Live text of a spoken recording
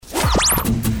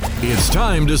It's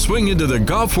time to swing into the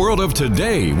golf world of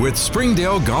today with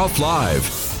Springdale Golf Live.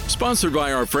 Sponsored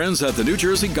by our friends at the New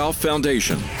Jersey Golf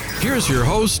Foundation. Here's your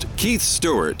host, Keith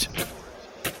Stewart.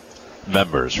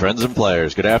 Members, friends, and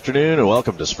players, good afternoon and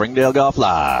welcome to Springdale Golf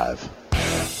Live.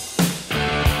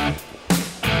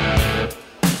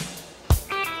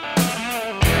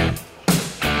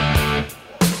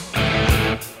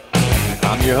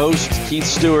 I'm your host, Keith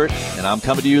Stewart, and I'm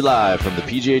coming to you live from the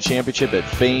PGA Championship at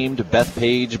famed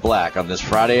Bethpage Black on this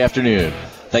Friday afternoon.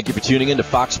 Thank you for tuning in to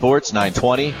Fox Sports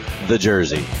 920, The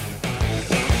Jersey.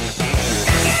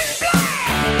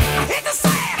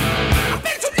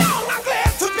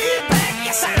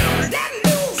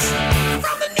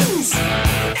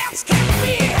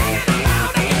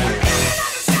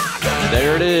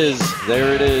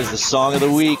 There it is, the song of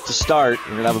the week to start.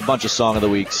 We're going to have a bunch of song of the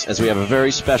weeks as we have a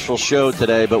very special show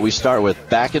today, but we start with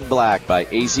Back in Black by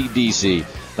AC/DC.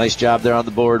 Nice job there on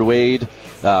the board, Wade,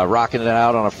 rocking it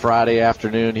out on a Friday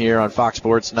afternoon here on Fox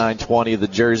Sports 920 The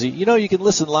Jersey. You know, you can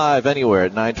listen live anywhere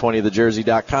at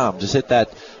 920thejersey.com. Just hit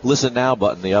that Listen Now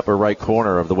button in the upper right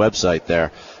corner of the website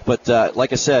there. But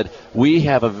like I said, we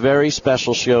have a very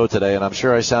special show today, and I'm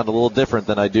sure I sound a little different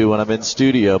than I do when I'm in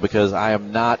studio because I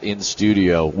am not in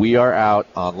studio. We are out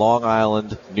on Long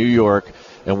Island, New York,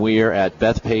 and we are at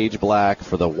Bethpage Black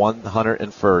for the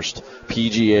 101st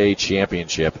PGA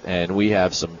Championship. And we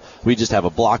just have a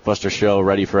blockbuster show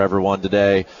ready for everyone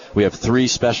today. We have 3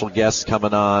 special guests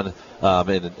coming on.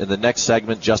 In the next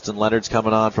segment, Justin Leonard's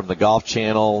coming on from the Golf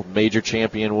Channel, Major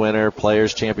Champion winner,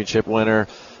 Players Championship winner.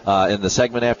 In the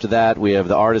segment after that, we have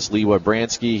the artist Lee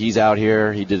Wybranski. He's out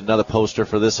here. He did another poster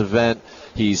for this event.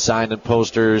 He's signing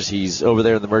posters. He's over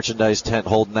there in the merchandise tent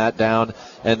holding that down.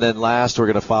 And then last, we're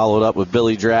going to follow it up with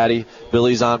Billy Draddy.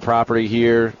 Billy's on property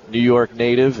here, New York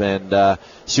native, and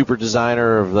super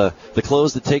designer of the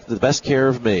clothes that take the best care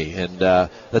of me. And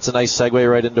that's a nice segue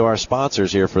right into our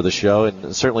sponsors here for the show,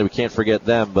 and certainly we can't forget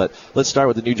them. But let's start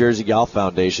with the New Jersey Golf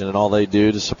Foundation and all they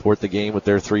do to support the game with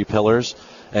their 3 pillars.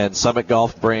 And Summit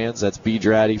Golf Brands, that's B.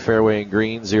 Draddy, Fairway and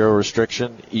Green, Zero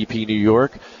Restriction, EP New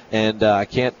York. And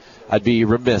I'd be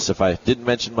remiss if I didn't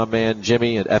mention my man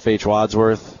Jimmy at FH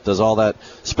Wadsworth. Does all that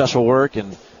special work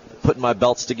and putting my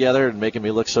belts together and making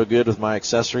me look so good with my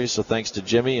accessories. So thanks to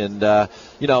Jimmy. And, I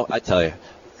tell you,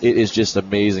 it is just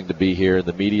amazing to be here in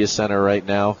the media center right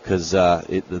now because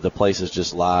the place is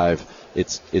just live.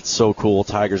 It's so cool.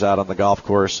 Tiger's out on the golf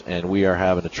course, and we are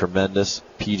having a tremendous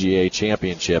PGA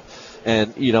Championship.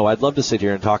 And, I'd love to sit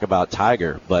here and talk about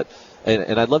Tiger,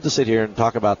 and I'd love to sit here and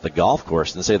talk about the golf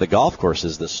course and say the golf course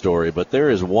is the story, but there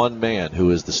is one man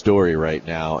who is the story right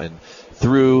now. And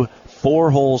through 4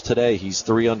 holes today, he's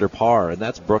 3 under par, and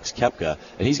that's Brooks Koepka.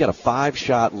 And he's got a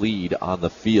 5-shot lead on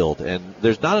the field. And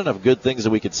there's not enough good things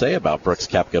that we could say about Brooks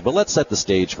Koepka, but let's set the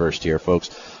stage first here, folks.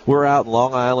 We're out in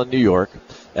Long Island, New York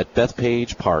at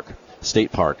Bethpage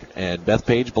State Park, and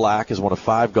Bethpage Black is one of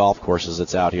 5 golf courses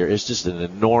that's out here. It's just an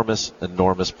enormous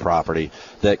property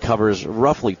that covers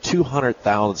roughly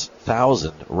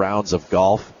 200,000 rounds of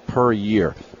golf per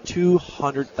year.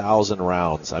 200,000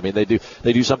 rounds. I mean, they do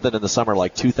something in the summer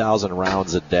like 2,000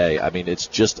 rounds a day. I mean, it's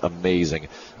just amazing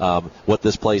what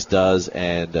this place does.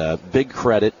 And big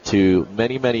credit to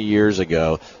many years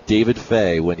ago, David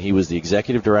Fay, when he was the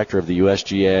executive director of the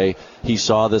USGA. He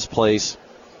saw this place,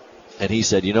 and he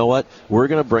said, you know what, we're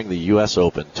going to bring the U.S.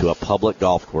 Open to a public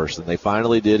golf course. And they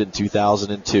finally did in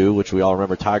 2002, which we all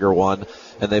remember Tiger won.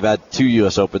 And they've had 2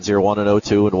 U.S. Opens here, one in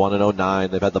 2002 and one in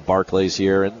 2009. They've had the Barclays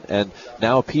here. And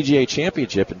now a PGA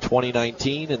Championship in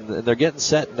 2019. And they're getting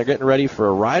set and they're getting ready for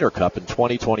a Ryder Cup in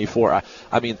 2024.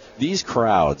 I mean, these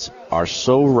crowds are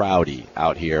so rowdy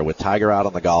out here with Tiger out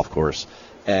on the golf course.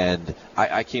 And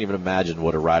I can't even imagine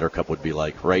what a Ryder Cup would be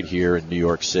like right here in New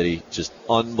York City. Just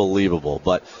unbelievable.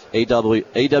 But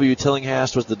A.W.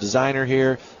 Tillinghast was the designer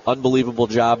here. Unbelievable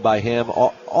job by him.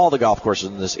 All the golf courses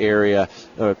in this area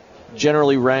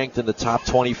generally ranked in the top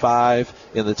 25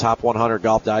 in the top 100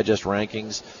 Golf Digest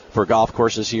rankings for golf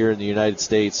courses here in the United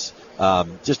States.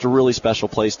 Just a really special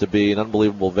place to be, an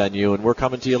unbelievable venue. And we're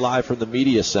coming to you live from the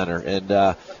media center. And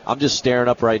I'm just staring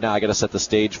up right now. I got to set the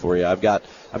stage for you. I've got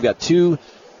 2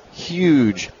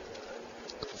 huge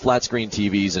flat screen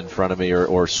TVs in front of me,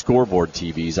 or scoreboard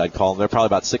TVs, I'd call them. They're probably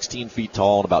about 16 feet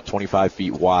tall and about 25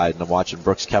 feet wide, and I'm watching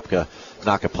Brooks Koepka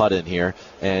knock a putt in here.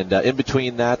 And in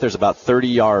between that, there's about 30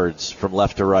 yards from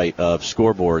left to right of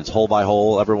scoreboards, hole by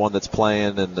hole, everyone that's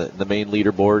playing, and the main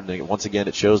leaderboard. And once again,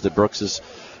 it shows that Brooks is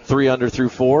 3 under through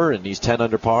 4, and he's 10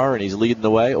 under par, and he's leading the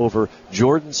way over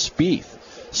Jordan Spieth.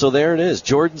 So there it is.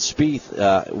 Jordan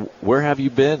Spieth, where have you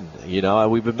been?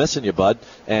 We've been missing you, bud.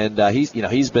 And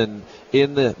he's been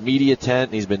in the media tent,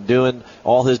 and he's been doing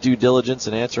all his due diligence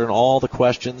and answering all the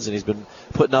questions, and he's been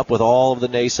putting up with all of the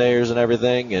naysayers and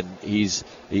everything. And he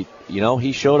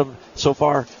showed him so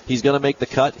far he's going to make the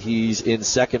cut. He's in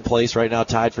second place right now,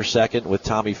 tied for second with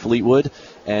Tommy Fleetwood.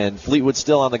 And Fleetwood's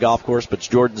still on the golf course, but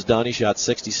Jordan's done. He shot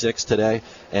 66 today,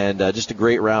 and just a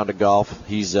great round of golf.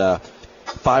 He's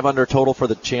 5 under total for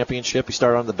the championship. He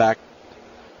started on the back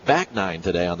nine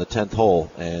today on the 10th hole,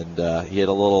 and he had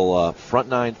a little front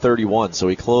nine 31, so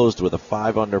he closed with a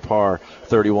 5 under par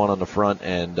 31 on the front,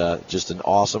 and just an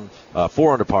awesome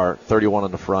 4 under par 31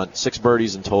 on the front, 6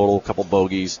 birdies in total, a couple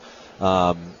bogeys.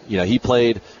 He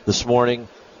played this morning,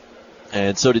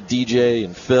 and so did DJ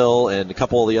and Phil and a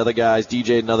couple of the other guys.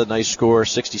 DJ, another nice score,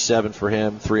 67 for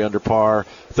him, 3 under par,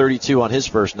 32 on his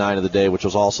first 9 of the day, which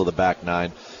was also the back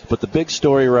 9. But the big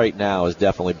story right now is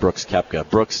definitely Brooks Koepka.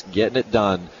 Brooks getting it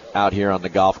done out here on the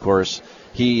golf course.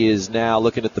 He is now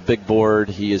looking at the big board.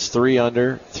 He is 3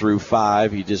 under through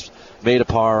 5. He just made a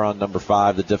par on number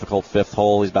 5, the difficult 5th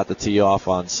hole. He's about to tee off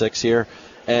on 6 here.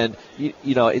 And,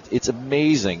 it's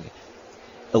amazing.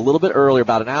 A little bit earlier,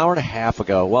 about an hour and a half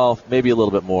ago, well, maybe a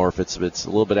little bit more if it's a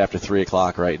little bit after 3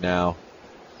 o'clock right now.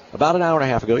 About an hour and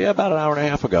a half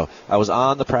ago, I was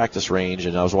on the practice range,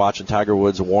 and I was watching Tiger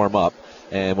Woods warm up.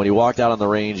 And when he walked out on the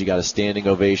range, he got a standing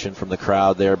ovation from the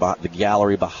crowd there, the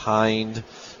gallery behind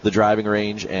the driving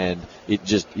range, and it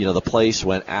just, the place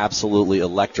went absolutely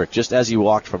electric. Just as he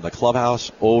walked from the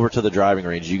clubhouse over to the driving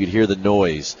range, you could hear the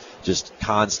noise, just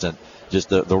constant. Just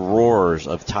the roars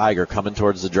of Tiger coming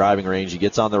towards the driving range. He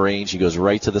gets on the range. He goes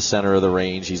right to the center of the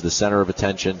range. He's the center of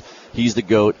attention. He's the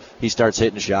GOAT. He starts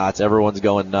hitting shots. Everyone's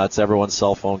going nuts. Everyone's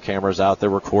cell phone cameras out there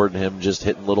recording him, just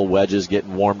hitting little wedges,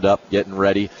 getting warmed up, getting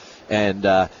ready.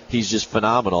 And he's just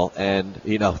phenomenal. And,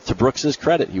 to Brooks's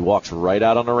credit, he walks right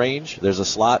out on the range. There's a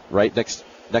slot right next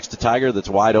to Tiger that's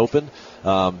wide open.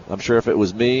 I'm sure if it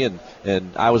was me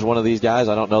and I was one of these guys,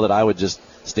 I don't know that I would just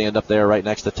stand up there right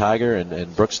next to Tiger,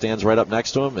 and Brooks stands right up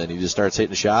next to him, and he just starts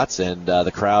hitting shots, and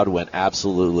the crowd went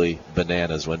absolutely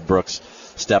bananas when Brooks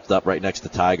stepped up right next to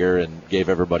Tiger and gave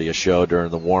everybody a show during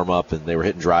the warm-up, and they were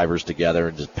hitting drivers together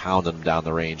and just pounding them down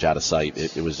the range out of sight.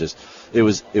 It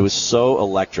was so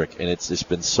electric, and it's just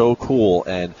been so cool,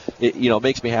 and it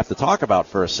makes me have to talk about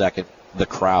for a second the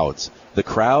crowds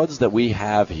that we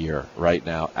have here right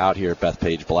now out here at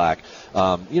Bethpage Black.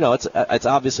 It's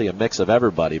obviously a mix of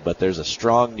everybody, but there's a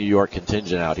strong New York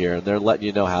contingent out here, and they're letting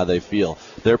you know how they feel.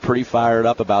 They're pretty fired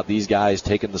up about these guys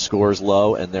taking the scores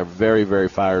low, and they're very, very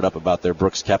fired up about their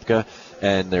Brooks Koepka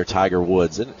and their Tiger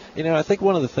Woods. And, I think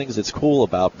one of the things that's cool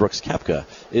about Brooks Koepka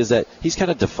is that he's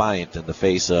kind of defiant in the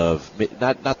face of,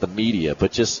 not the media,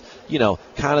 but just,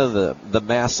 kind of the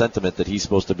mass sentiment that he's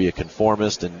supposed to be a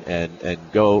conformist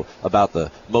and go about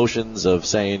the motions of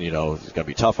saying, it's going to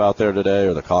be tough out there today,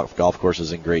 or the golf course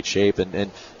is in great shape.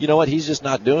 And you know what? He's just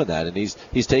not doing that. And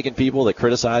he's taking people that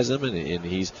criticize him, and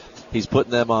he's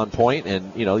putting them on point.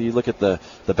 And, you look at the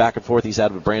back and forth he's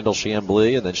had with Brandel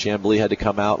Chambly, and then Chambly had to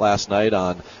come out last night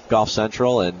on Golf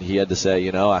Central, and he had to say,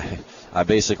 I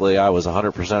was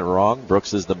 100% wrong.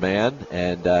 Brooks is the man,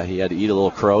 and he had to eat a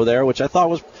little crow there, which I thought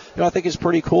was, I think is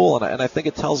pretty cool, and I think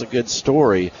it tells a good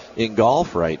story in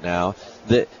golf right now.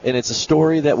 And it's a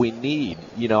story that we need.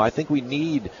 I think we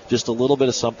need just a little bit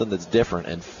of something that's different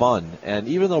and fun. And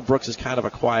even though Brooks is kind of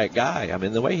a quiet guy,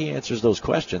 the way he answers those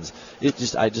questions,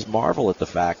 I just marvel at the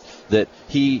fact that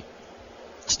he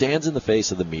stands in the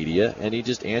face of the media, and he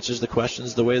just answers the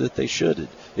questions the way that they should.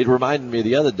 It reminded me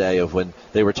the other day of when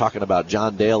they were talking about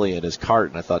John Daly and his cart,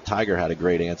 and I thought Tiger had a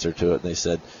great answer to it. And they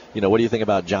said, what do you think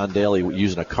about John Daly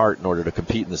using a cart in order to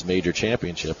compete in this major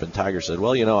championship? And Tiger said,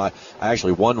 well, I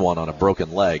actually won one on a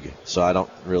broken leg, so I don't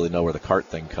really know where the cart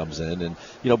thing comes in.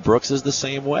 And, Brooks is the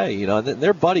same way, and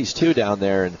they're buddies, too, down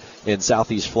there in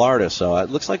southeast Florida. So it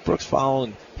looks like Brooks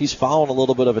he's following a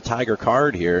little bit of a Tiger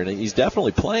card here, and he's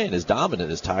definitely playing as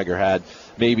dominant as Tiger had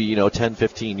maybe 10,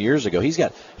 15 years ago. He's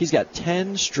got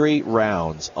 10 straight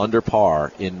rounds under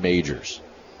par in majors.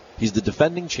 He's the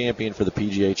defending champion for the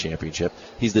PGA Championship.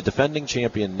 He's the defending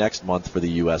champion next month for the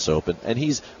U.S. Open, and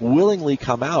he's willingly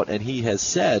come out and he has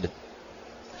said,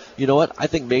 you know what, I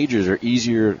think majors are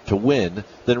easier to win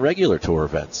than regular tour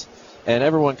events. And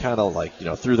everyone kind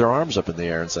of threw their arms up in the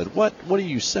air and said, what are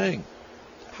you saying?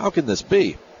 How can this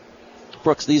be?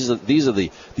 Brooks, these are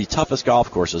the toughest golf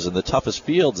courses and the toughest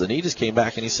fields, and he just came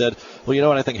back and he said,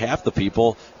 well, I think half the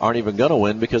people aren't even going to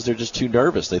win because they're just too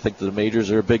nervous. They think that the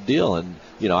majors are a big deal, and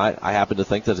I happen to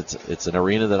think that it's an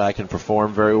arena that I can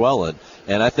perform very well in,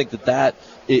 and I think that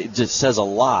it just says a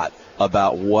lot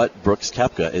about what Brooks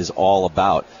Koepka is all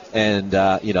about. And,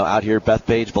 out here at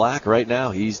Bethpage Black right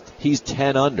now, he's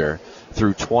 10 under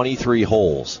through 23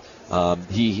 holes.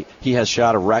 He has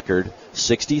shot a record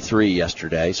 63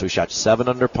 yesterday, so he shot 7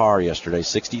 under par yesterday,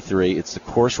 63. It's the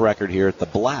course record here at the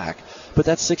Black, but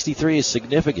that 63 is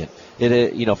significant.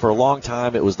 For a long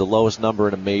time it was the lowest number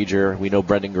in a major. We know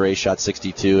Brendan Gray shot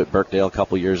 62 at Birkdale a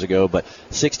couple years ago, but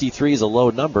 63 is a low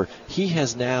number. He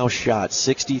has now shot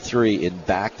 63 in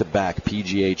back-to-back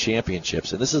PGA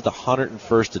Championships, and this is the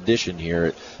 101st edition here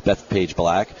at Bethpage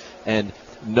Black, and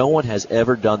no one has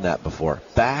ever done that before.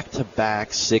 Back-to-back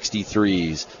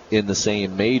 63s in the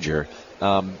same major.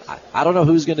 I don't know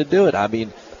who's going to do it. I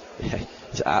mean,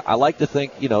 I like to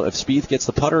think, if Spieth gets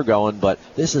the putter going, but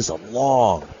this is a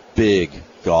long, big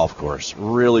golf course.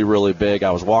 Really, really big.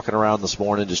 I was walking around this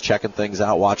morning just checking things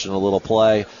out, watching a little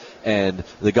play, and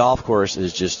the golf course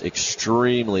is just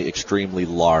extremely, extremely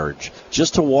large.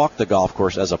 Just to walk the golf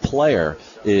course as a player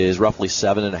is roughly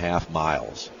 7.5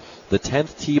 miles. The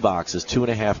 10th tee box is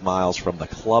 2.5 miles from the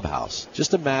clubhouse.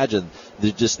 Just imagine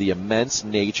the immense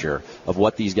nature of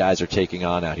what these guys are taking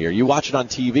on out here. You watch it on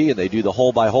TV, and they do the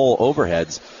hole-by-hole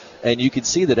overheads, and you can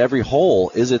see that every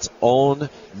hole is its own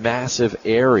massive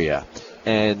area.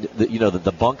 And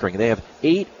the bunkering, they have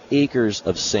 8 acres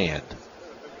of sand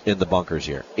in the bunkers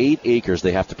here. 8 acres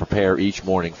they have to prepare each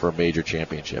morning for a major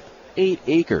championship. 8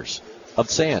 acres of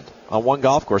sand on one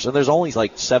golf course, and there's only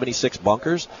like 76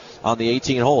 bunkers on the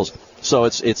 18 holes. So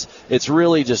it's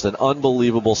really just an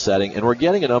unbelievable setting, and we're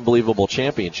getting an unbelievable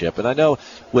championship. And I know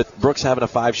with Brooks having a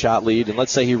 5-shot lead, and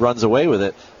let's say he runs away with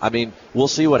it, I mean, we'll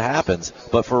see what happens.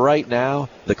 But for right now,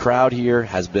 the crowd here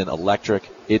has been electric.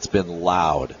 It's been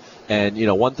loud. And,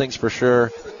 one thing's for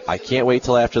sure, I can't wait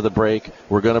till after the break.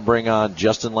 We're going to bring on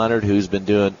Justin Leonard, who's been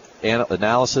doing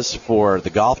analysis for the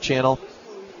Golf Channel.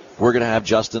 We're going to have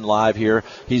Justin live here.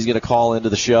 He's going to call into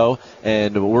the show,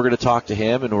 and we're going to talk to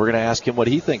him, and we're going to ask him what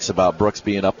he thinks about Brooks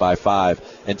being up by 5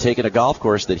 and taking a golf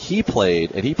course that he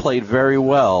played, and he played very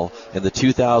well in the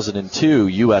 2002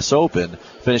 U.S. Open,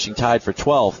 finishing tied for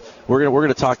 12th. We're going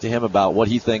to talk to him about what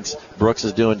he thinks Brooks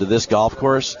is doing to this golf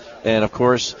course, and, of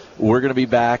course, we're going to be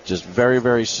back just very,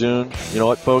 very soon. You know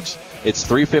what, folks? It's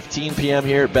 3:15 p.m.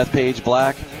 here at Bethpage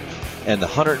Black and the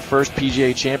 101st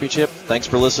PGA Championship. Thanks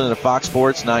for listening to Fox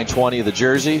Sports 920 The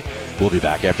Jersey. We'll be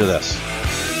back after this.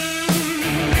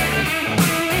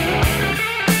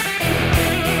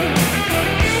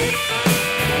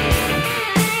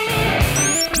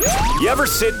 You ever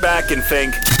sit back and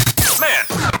think, man,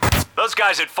 those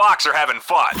guys at Fox are having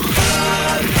fun?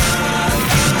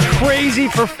 Crazy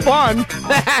for fun.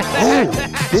 Oh,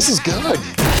 this is good.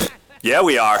 Yeah,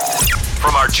 we are.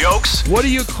 From our jokes. What do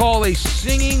you call a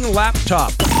singing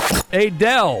laptop? A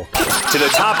Dell. To the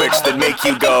topics that make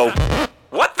you go,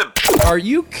 what the? Are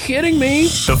you kidding me?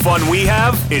 The fun we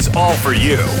have is all for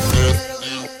you.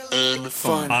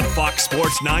 On Fox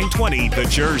Sports 920, The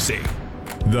Jersey.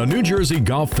 The New Jersey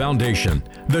Golf Foundation,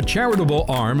 the charitable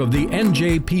arm of the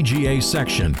NJPGA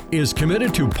section, is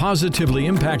committed to positively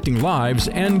impacting lives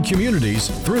and communities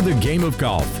through the game of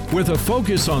golf. With a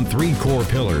focus on 3 core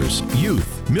pillars,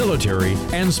 youth, military,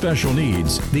 and special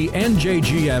needs, the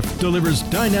NJGF delivers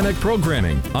dynamic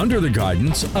programming under the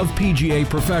guidance of PGA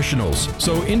professionals,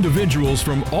 so individuals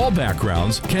from all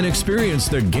backgrounds can experience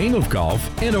the game of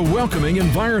golf in a welcoming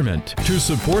environment. To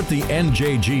support the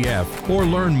NJGF or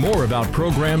learn more about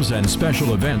programs and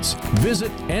special events,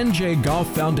 visit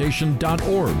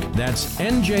njgolffoundation.org. That's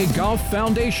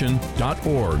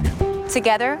njgolffoundation.org.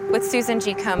 Together with Susan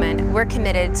G. Komen, we're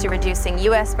committed to reducing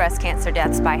U.S. breast cancer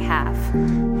deaths by half.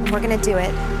 We're going to do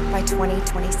it by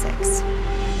 2026.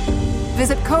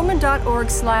 Visit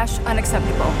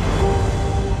Komen.org/unacceptable.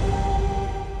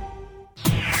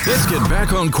 Let's get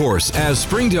back on course as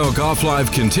Springdale Golf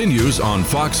Live continues on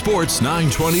Fox Sports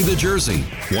 920 The Jersey.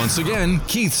 Once again,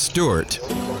 Keith Stewart.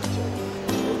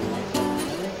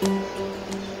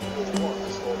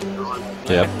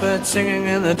 Yep. Singing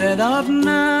in the dead of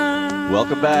night.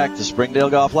 Welcome back to Springdale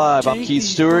Golf Live. I'm Keith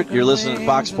Stewart. You're listening to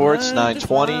Fox Sports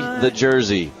 920 The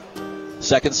Jersey.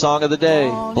 Second song of the day,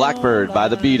 Blackbird by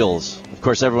the Beatles. Of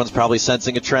course, everyone's probably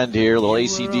sensing a trend here. A little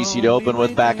AC/DC to open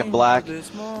with Back in Black.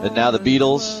 And now the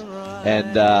Beatles.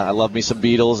 And I love me some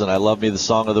Beatles, and I love me the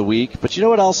song of the week. But you know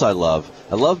what else I love?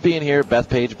 I love being here at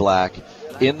Bethpage Black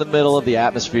in the middle of the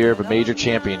atmosphere of a major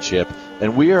championship.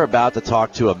 And we are about to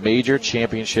talk to a major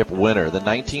championship winner, the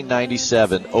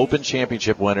 1997 Open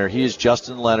Championship winner. He is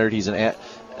Justin Leonard. He's an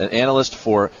analyst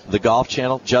for the Golf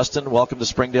Channel. Justin, welcome to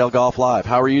Springdale Golf Live.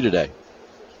 How are you today?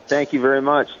 Thank you very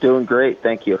much. Doing great.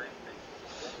 Thank you.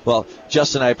 Well,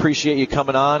 Justin, I appreciate you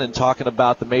coming on and talking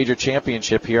about the major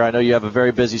championship here. I know you have a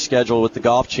very busy schedule with the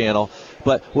Golf Channel,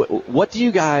 but what do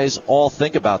you guys all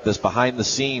think about this behind the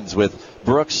scenes with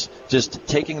Brooks just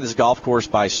taking this golf course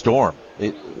by storm?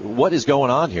 What is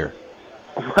going on here?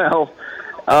 Well,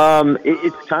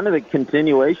 it's kind of the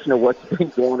continuation of what's been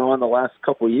going on the last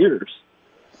couple of years.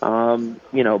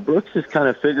 Brooks has kind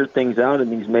of figured things out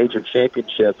in these major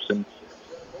championships and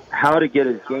how to get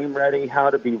his game ready,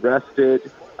 how to be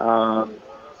rested.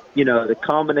 The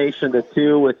combination of the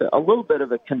two with a little bit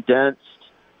of a condensed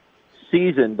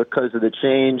season because of the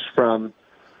change from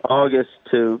August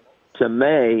to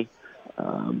May,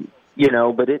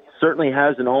 but it certainly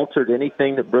hasn't altered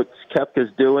anything that Brooks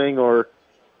Koepka's doing or,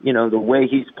 the way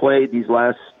he's played these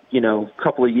last,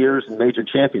 couple of years in major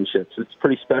championships. It's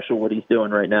pretty special what he's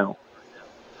doing right now.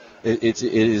 It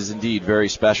is indeed very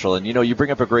special. And, you bring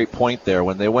up a great point there.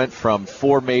 When they went from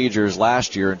 4 majors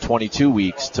last year in 22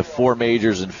 weeks to 4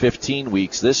 majors in 15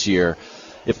 weeks this year,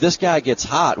 if this guy gets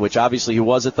hot, which obviously he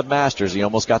was at the Masters, he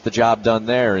almost got the job done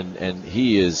there, and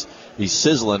he's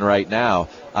sizzling right now.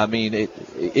 I mean,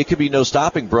 it could be no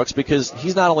stopping Brooks because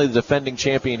he's not only the defending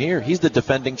champion here, he's the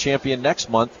defending champion next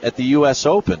month at the U.S.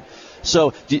 Open.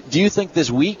 So do you think this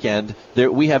weekend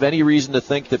that we have any reason to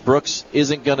think that Brooks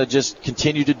isn't going to just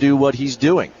continue to do what he's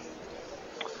doing?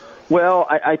 Well,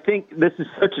 I think this is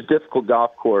such a difficult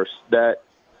golf course that,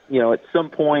 at some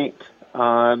point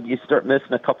you start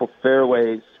missing a couple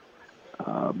fairways.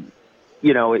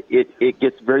 It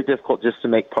gets very difficult just to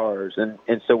make pars.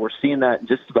 And so we're seeing that in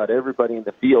just about everybody in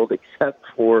the field except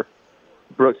for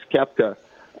Brooks Koepka.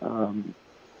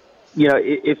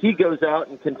 If he goes out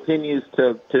and continues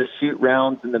to shoot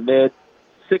rounds in the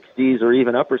mid-60s or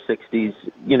even upper 60s,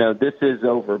 this is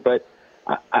over. But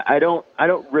I don't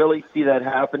really see that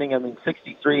happening. I mean,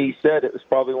 63, he said it was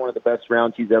probably one of the best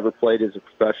rounds he's ever played as a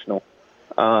professional.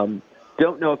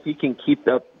 Don't know if he can keep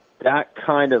up that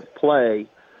kind of play.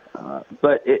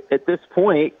 But at this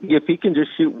point, if he can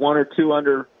just shoot 1 or 2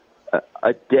 under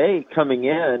a day coming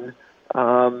in,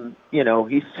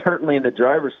 he's certainly in the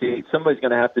driver's seat. Somebody's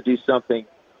going to have to do something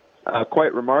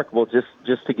quite remarkable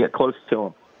just to get close to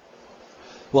him.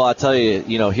 Well, I tell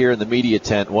you, here in the media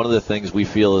tent, one of the things we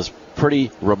feel is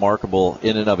pretty remarkable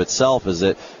in and of itself is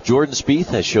that Jordan Spieth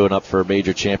has shown up for a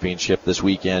major championship this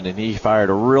weekend, and he fired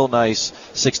a real nice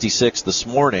 66 this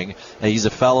morning. And he's a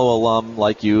fellow alum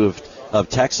like you of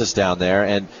Texas down there.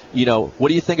 And, what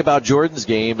do you think about Jordan's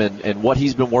game and what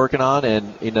he's been working on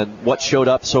and what showed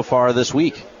up so far this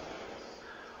week?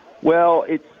 Well,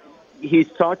 he's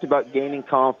talked about gaining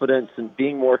confidence and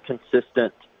being more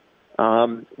consistent,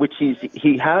 which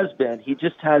he has been. He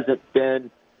just hasn't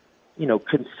been,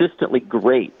 consistently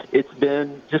great. It's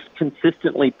been just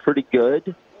consistently pretty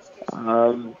good.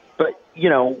 But,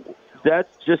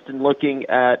 that's just in looking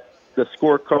at the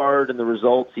scorecard and the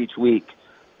results each week.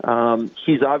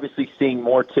 He's obviously seeing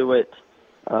more to it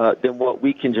than what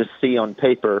we can just see on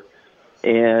paper.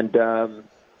 And,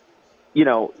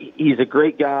 he's a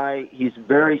great guy. He's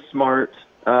very smart.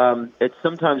 It's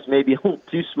sometimes maybe a little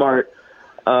too smart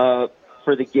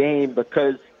for the game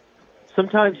because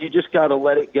sometimes you just got to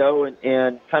let it go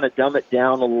and kind of dumb it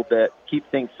down a little bit, keep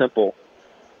things simple.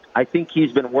 I think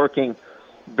he's been working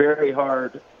very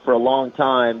hard for a long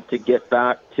time to get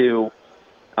back to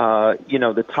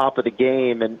the top of the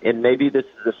game, and maybe this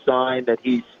is a sign that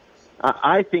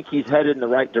I think he's headed in the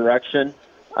right direction.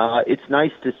 It's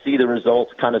nice to see the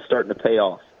results kind of starting to pay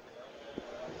off.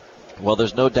 Well,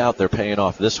 there's no doubt they're paying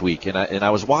off this week, and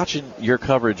I was watching your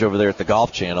coverage over there at the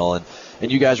Golf Channel,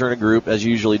 and you guys are in a group, as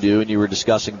you usually do, and you were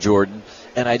discussing Jordan,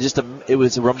 and it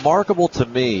was remarkable to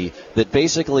me that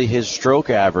basically his stroke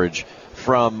average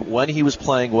from when he was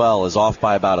playing well is off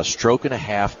by about a stroke and a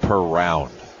half per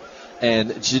round.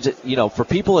 And, for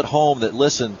people at home that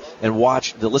listen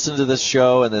to this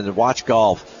show and then watch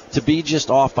golf, to be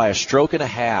just off by a stroke and a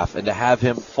half and to have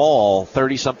him fall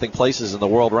 30-something places in the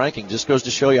world ranking just goes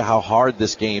to show you how hard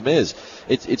this game is.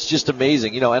 It's just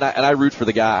amazing, and I root for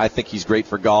the guy. I think he's great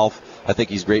for golf. I think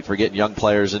he's great for getting young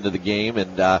players into the game,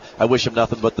 and I wish him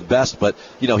nothing but the best. But,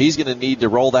 he's going to need to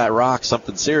roll that rock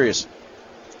something serious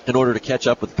in order to catch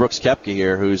up with Brooks Koepka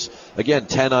here, who's, again,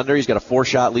 10 under. He's got a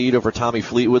 4-shot lead over Tommy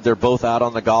Fleetwood. They're both out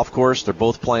on the golf course. They're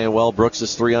both playing well. Brooks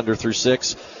is 3 under through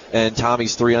 6, and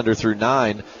Tommy's 3 under through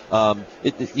 9.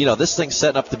 This thing's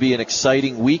setting up to be an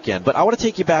exciting weekend. But I want to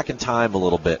take you back in time a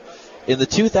little bit. In the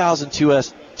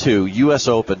 2002 U.S.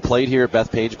 Open, played here at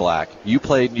Bethpage Black, you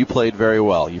played very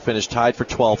well. You finished tied for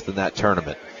 12th in that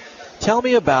tournament. Tell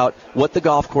me about what the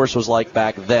golf course was like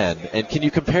back then, and can you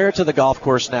compare it to the golf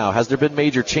course now? Has there been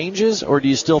major changes, or do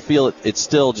you still feel it's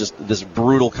still just this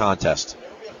brutal contest?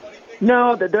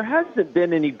 No, there hasn't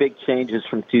been any big changes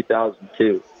from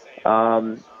 2002.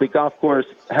 The golf course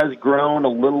has grown a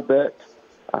little bit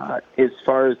as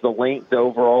far as the length, the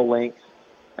overall length.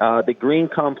 The green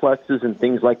complexes and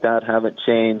things like that haven't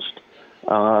changed.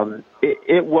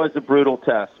 It was a brutal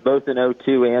test, both in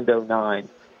 02 and 09.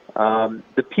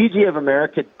 The PGA of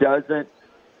America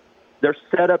their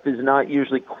setup is not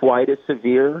usually quite as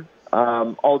severe,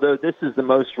 although this is the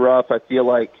most rough I feel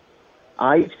like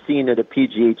I've seen at a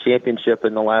PGA Championship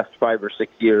in the last 5 or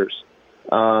 6 years.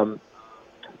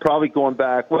 Probably going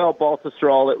back,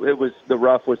 Baltusrol, the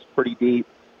rough was pretty deep.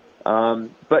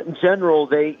 But in general,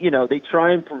 they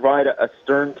try and provide a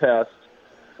stern test,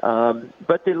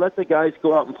 but they let the guys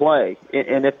go out and play.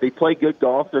 And if they play good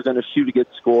golf, they're going to shoot a good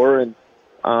score. And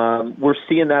we're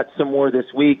seeing that some more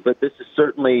this week. But this is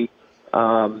certainly,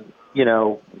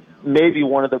 maybe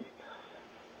one of the,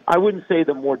 I wouldn't say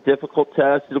the more difficult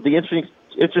tests. It'll be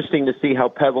interesting to see how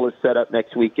Pebble is set up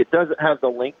next week. It doesn't have the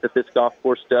length that this golf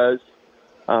course does.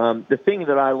 The thing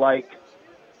that I like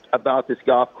about this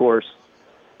golf course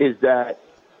is that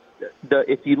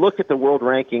if you look at the world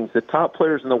rankings, the top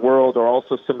players in the world are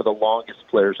also some of the longest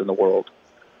players in the world.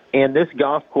 And this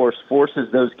golf course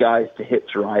forces those guys to hit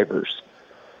drivers.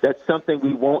 That's something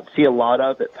we won't see a lot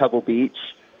of at Pebble Beach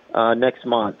next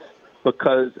month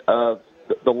because of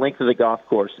the length of the golf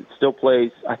course. It still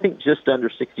plays, I think, just under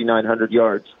 6,900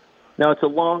 yards. Now, it's a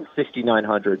long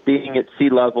 6,900, being at sea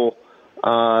level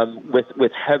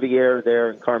with heavy air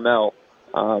there in Carmel.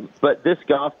 But this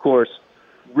golf course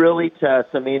really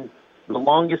tests. I mean, the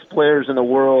longest players in the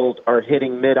world are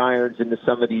hitting mid-irons into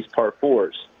some of these par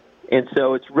fours. And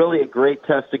so it's really a great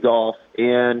test of golf.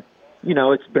 And,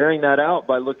 it's bearing that out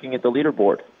by looking at the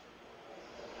leaderboard.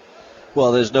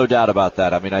 Well, there's no doubt about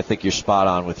that. I mean, I think you're spot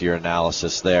on with your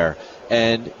analysis there.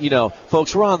 And,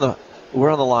 folks, we're on the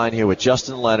line here with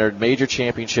Justin Leonard, major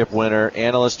championship winner,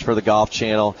 analyst for the Golf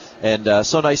Channel, and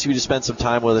so nice of you to spend some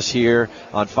time with us here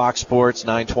on Fox Sports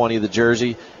 920 The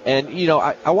Jersey. And,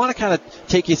 I want to kind of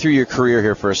take you through your career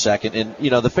here for a second. And,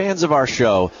 the fans of our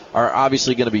show are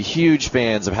obviously going to be huge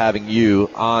fans of having you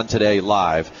on today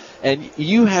live. And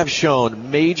you have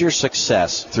shown major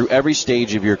success through every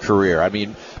stage of your career. I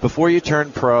mean, before you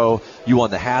turned pro, you won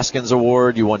the Haskins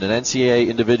Award, you won an NCAA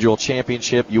individual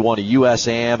championship, you won a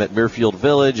USAM at Muirfield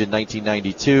Village in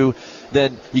 1992.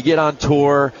 Then you get on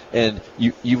tour, and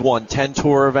you've won 10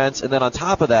 tour events. And then on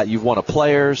top of that, you've won a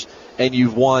Players, and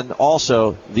you've won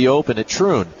also the Open at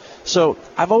Troon. So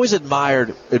I've always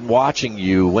admired in watching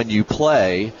you when you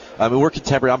play. I mean, we're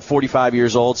contemporary. I'm 45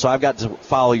 years old, so I've got to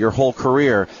follow your whole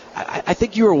career. I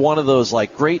think you were one of those,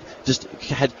 just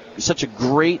had such a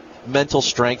great mental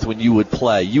strength when you would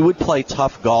play. You would play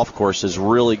tough golf courses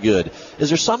really good. Is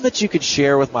there something that you could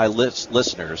share with my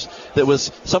listeners that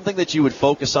was something that you would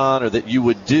focus on or that you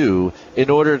would do in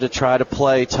order to try to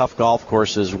play tough golf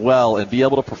courses well and be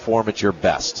able to perform at your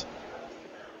best?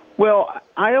 Well,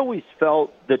 I always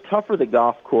felt the tougher the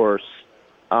golf course,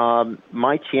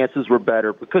 my chances were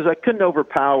better because I couldn't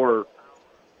overpower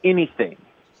anything.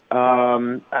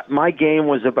 My game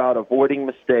was about avoiding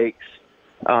mistakes,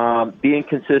 being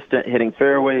consistent, hitting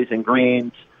fairways and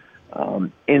greens.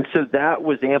 And so that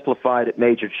was amplified at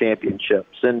major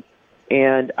championships.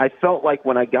 And I felt like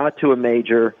when I got to a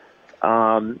major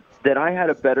that I had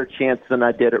a better chance than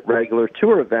I did at regular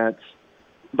tour events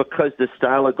because the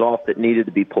style of golf that needed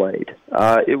to be played.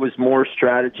 It was more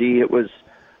strategy. It was,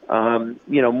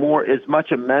 more as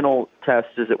much a mental test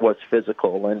as it was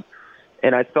physical.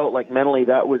 And I felt like mentally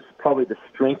that was probably the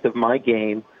strength of my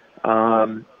game.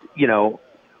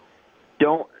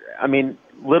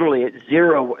 Literally at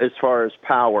zero as far as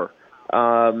power.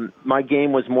 My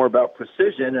game was more about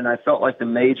precision, and I felt like the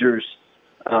majors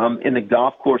in the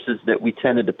golf courses that we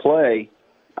tended to play,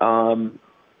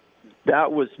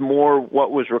 that was more what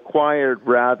was required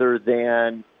rather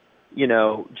than,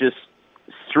 just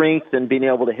strength and being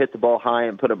able to hit the ball high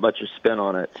and put a bunch of spin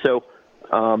on it. So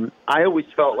I always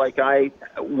felt like I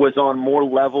was on more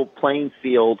level playing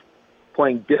field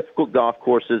playing difficult golf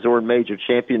courses or major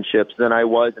championships than I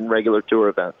was in regular tour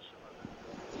events.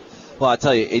 Well, I'll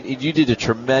tell you, you did a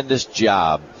tremendous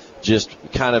job just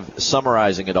kind of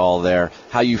summarizing it all there,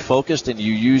 how you focused and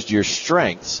you used your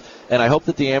strengths. And I hope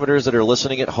that the amateurs that are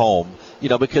listening at home,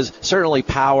 because certainly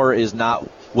power is not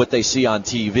what they see on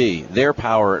TV, their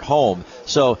power at home.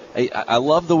 So I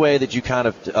love the way that you kind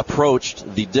of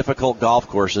approached the difficult golf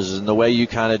courses and the way you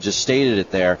kind of just stated it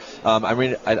there.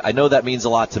 I know that means a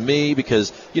lot to me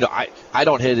because, I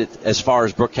don't hit it as far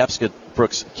as Brooks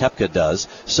Koepka does.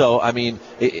 So,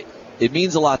 it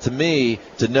means a lot to me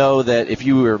to know that if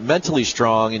you were mentally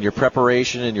strong in your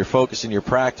preparation and your focus and your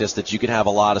practice, that you can have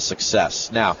a lot of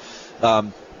success. Now,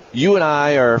 You and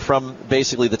I are from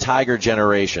basically the Tiger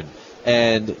generation,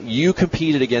 and you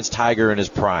competed against Tiger in his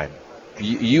prime.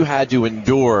 You had to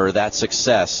endure that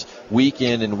success week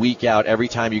in and week out every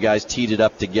time you guys teed it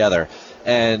up together.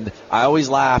 And I always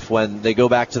laugh when they go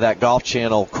back to that Golf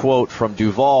Channel quote from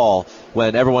Duval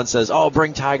when everyone says, oh,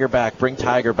 bring Tiger back,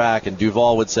 and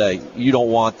Duval would say, you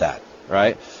don't want that,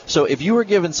 right? So if you were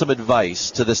given some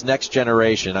advice to this next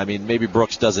generation, I mean, maybe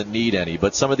Brooks doesn't need any,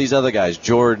 but some of these other guys,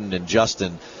 Jordan and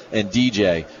Justin and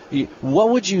DJ, what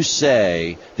would you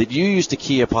say that you used to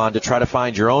key upon to try to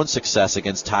find your own success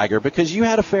against Tiger? Because you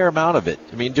had a fair amount of it.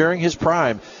 I mean, during his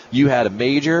prime, you had a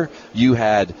major, you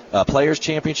had a Players'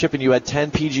 Championship, and you had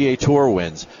 10 PGA Tour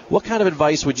wins. What kind of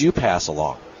advice would you pass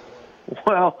along?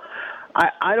 Well,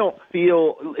 I don't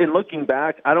feel, in looking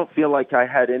back, I don't feel like I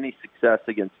had any success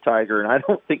against Tiger, and I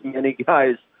don't think many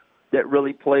guys that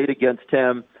really played against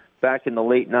him back in the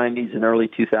late 90s and early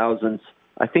 2000s,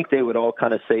 I think they would all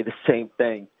kind of say the same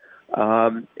thing.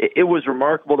 It was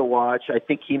remarkable to watch. I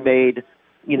think he made,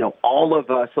 all of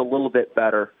us a little bit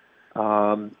better.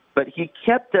 But he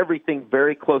kept everything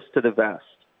very close to the vest.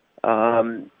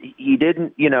 He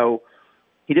didn't, he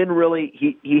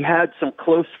had some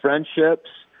close friendships,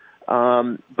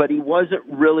 but he wasn't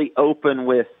really open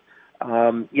with,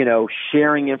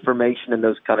 sharing information and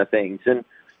those kind of things. And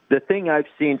the thing I've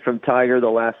seen from Tiger the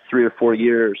last 3 or 4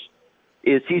 years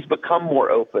is he's become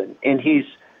more open, and he's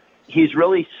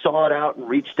really sought out and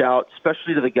reached out,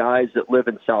 especially to the guys that live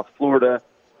in South Florida,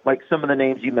 like some of the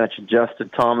names you mentioned, Justin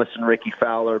Thomas and Ricky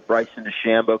Fowler, Bryson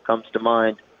DeChambeau comes to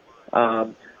mind.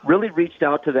 Really reached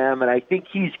out to them, and I think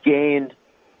he's gained,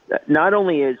 not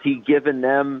only has he given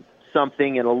them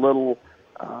something and a little,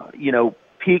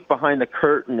 peek behind the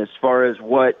curtain as far as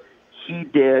what he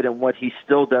did and what he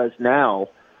still does now,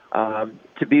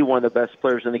 to be one of the best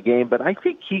players in the game. But I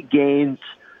think he gains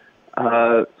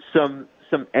some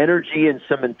energy and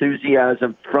some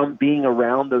enthusiasm from being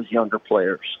around those younger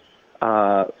players,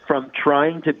 from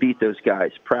trying to beat those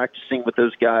guys, practicing with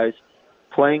those guys,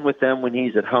 playing with them when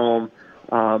he's at home.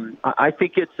 I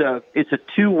think it's a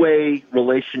two-way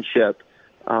relationship,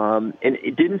 and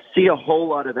it didn't see a whole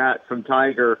lot of that from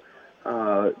Tiger,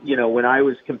 when I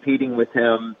was competing with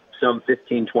him some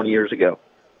 15, 20 years ago.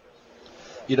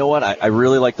 You know what? I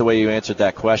really like the way you answered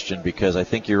that question, because I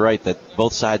think you're right that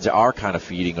both sides are kind of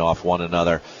feeding off one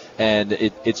another, and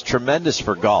it's tremendous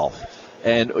for golf.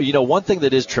 And, one thing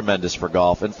that is tremendous for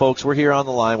golf, and folks, we're here on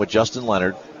the line with Justin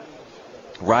Leonard,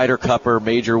 Ryder Cupper,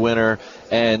 major winner,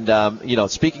 and,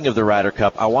 speaking of the Ryder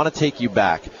Cup, I want to take you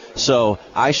back. So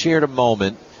I shared a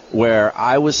moment where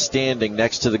I was standing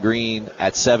next to the green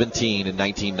at 17 in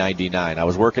 1999. I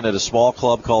was working at a small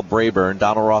club called Brayburn,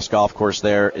 Donald Ross Golf Course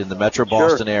there in the Metro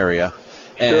Boston area.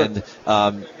 And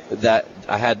that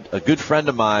I had a good friend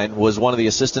of mine was one of the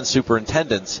assistant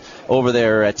superintendents over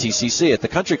there at TCC at the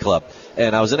country club.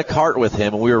 And I was in a cart with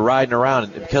him, and we were riding around.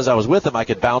 And because I was with him, I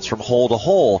could bounce from hole to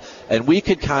hole. And we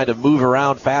could kind of move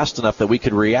around fast enough that we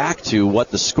could react to what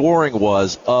the scoring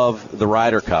was of the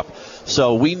Ryder Cup.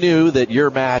 So we knew that your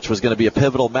match was going to be a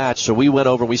pivotal match, so we went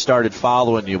over and we started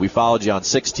following you. We followed you on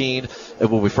 16.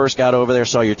 And when we first got over there,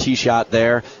 saw your tee shot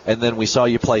there, and then we saw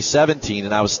you play 17,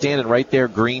 and I was standing right there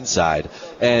greenside.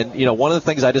 And, one of the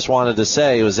things I just wanted to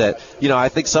say was that, I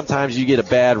think sometimes you get a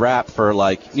bad rap for,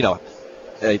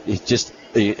 just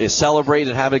celebrate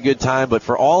and have a good time, but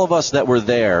for all of us that were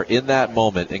there in that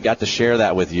moment and got to share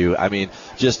that with you, I mean,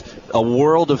 just a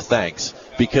world of thanks.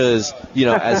 Because,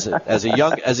 as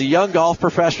a young golf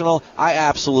professional, I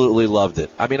absolutely loved it.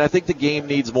 I mean, I think the game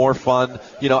needs more fun.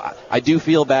 I do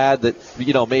feel bad that,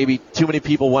 maybe too many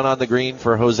people went on the green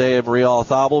for Jose and Maria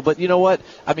Althable, but you know what?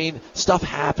 I mean, stuff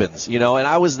happens, and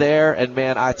I was there, and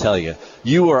man, I tell you,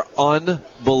 you were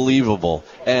unbelievable.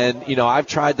 And, I've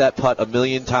tried that putt a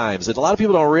million times, and a lot of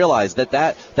people don't realize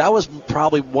that was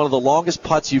probably one of the longest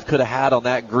putts you could have had on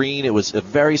that green. It was a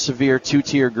very severe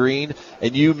two-tier green,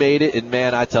 and you made it, and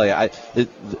man, I tell you,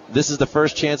 this is the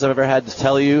first chance I've ever had to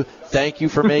tell you thank you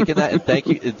for making that, and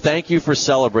thank you for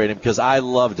celebrating, because I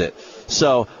loved it.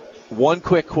 So, one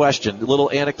quick question, a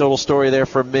little anecdotal story there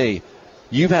from me.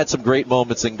 You've had some great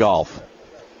moments in golf.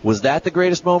 Was that the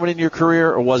greatest moment in your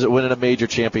career, or was it winning a major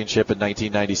championship in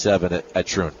 1997 at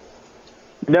Troon?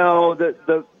 No,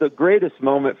 the greatest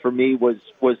moment for me was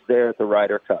there at the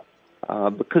Ryder Cup,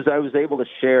 because I was able to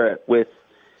share it with,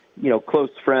 close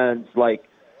friends like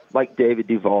David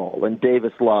Duval and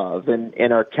Davis Love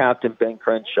and our captain Ben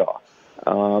Crenshaw.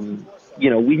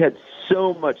 We had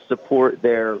so much support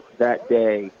there that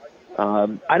day.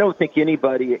 I don't think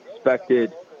anybody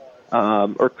expected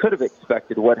or could have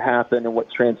expected what happened and what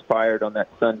transpired on that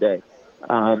Sunday.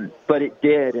 But it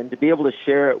did, and to be able to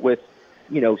share it with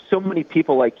so many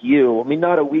people like you. I mean,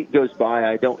 not a week goes by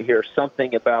I don't hear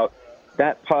something about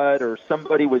that putt or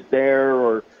somebody was there,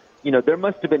 or there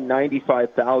must have been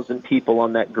 95,000 people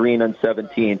on that green on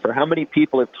 17. For how many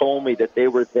people have told me that they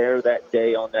were there that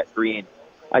day on that green?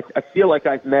 I feel like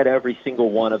I've met every single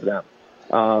one of them.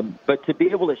 But to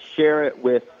be able to share it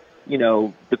with,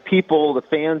 the people, the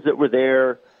fans that were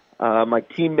there, my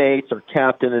teammates, our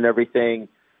captain and everything,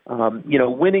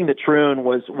 winning the Troon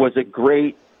was a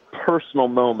great personal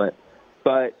moment.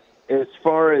 But as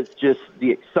far as just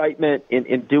the excitement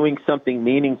in doing something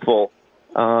meaningful,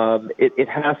 it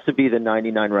has to be the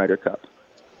 99 Ryder Cup.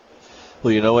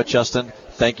 Well, you know what, Justin?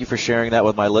 Thank you for sharing that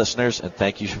with my listeners, and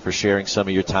thank you for sharing some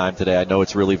of your time today. I know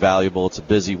it's really valuable. It's a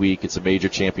busy week. It's a major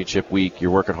championship week. You're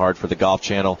working hard for the Golf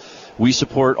Channel. We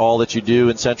support all that you do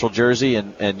in Central Jersey,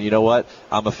 and you know what?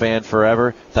 I'm a fan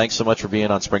forever. Thanks so much for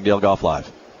being on Springdale Golf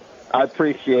Live. I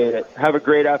appreciate it. Have a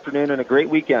great afternoon and a great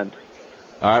weekend.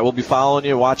 All right, we'll be following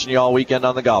you, watching you all weekend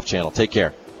on the Golf Channel. Take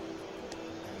care.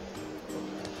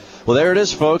 Well, there it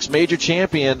is, folks. Major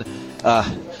champion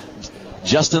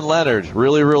Justin Leonard.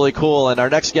 Really, really cool. And our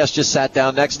next guest just sat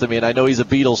down next to me, and I know he's a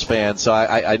Beatles fan, so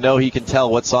I know he can tell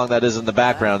what song that is in the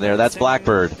background there. That's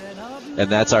Blackbird. And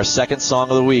that's our second song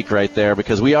of the week right there,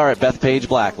 because we are at Bethpage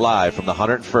Black live from the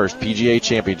 101st PGA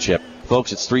Championship.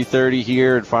 Folks, it's 3:30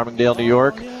 here in Farmingdale, New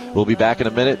York. We'll be back in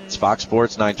a minute. It's Fox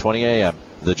Sports 920 AM,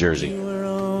 The Jersey. We were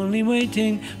only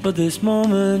waiting for this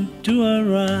moment to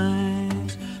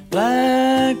arise.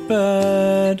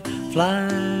 Blackbird fly.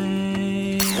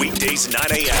 Weekdays 9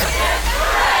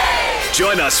 a.m.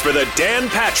 Join us for the Dan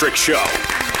Patrick Show.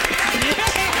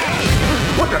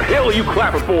 What the hell are you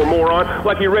clapping for, moron?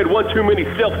 Like you read one too many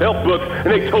self-help books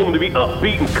and they told him to be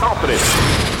upbeat and confident.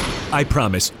 I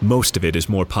promise, most of it is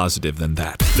more positive than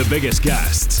that. The biggest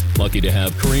guests. Lucky to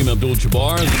have Kareem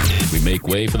Abdul-Jabbar. We make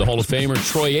way for the Hall of Famer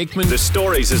Troy Aikman. The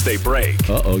stories as they break.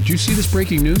 Uh-oh, did you see this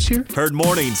breaking news here? Heard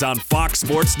mornings on Fox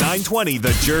Sports 920,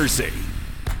 The Jersey.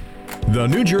 The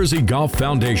New Jersey Golf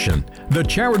Foundation, the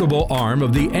charitable arm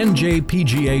of the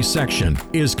NJPGA section,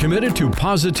 is committed to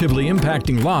positively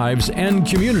impacting lives and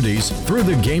communities through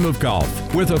the game of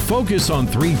golf. With a focus on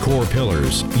three core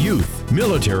pillars: youth,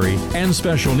 military, and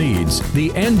special needs, the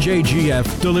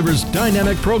NJGF delivers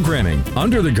dynamic programming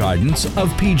under the guidance of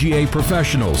PGA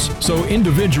professionals, so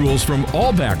individuals from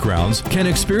all backgrounds can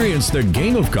experience the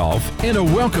game of golf in a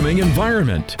welcoming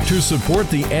environment. To support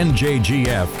the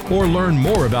NJGF or learn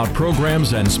more about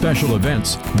programs and special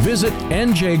events, visit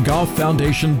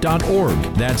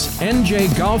njgolffoundation.org. That's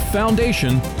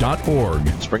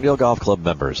njgolffoundation.org. Springdale Golf Club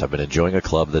members have been enjoying a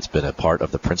club that's been a part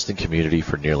of the Princeton community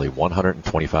for nearly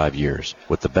 125 years,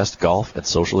 with the best golf and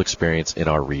social experience in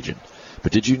our region.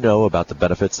 But did you know about the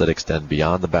benefits that extend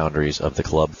beyond the boundaries of the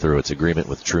club through its agreement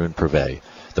with Troon Privé,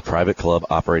 the private club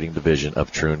operating division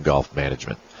of Troon Golf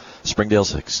Management?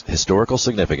 Springdale's historical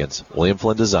significance, William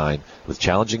Flynn design, with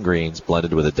challenging greens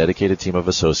blended with a dedicated team of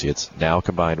associates, now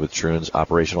combined with Troon's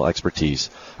operational expertise,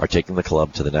 are taking the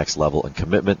club to the next level in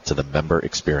commitment to the member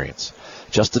experience.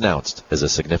 Just announced is a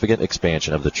significant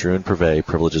expansion of the Troon Privé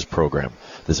Privileges Program.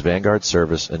 This Vanguard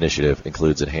service initiative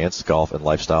includes enhanced golf and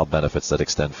lifestyle benefits that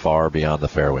extend far beyond the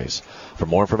fairways. For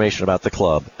more information about the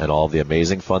club and all of the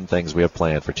amazing fun things we have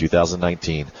planned for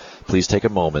 2019, please take a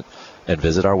moment and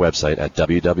visit our website at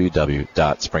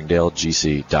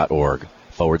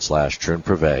www.springdalegc.org/Troon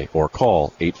Privé or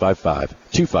call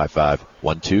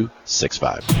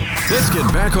 855-255-1265. Let's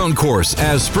get back on course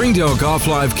as Springdale Golf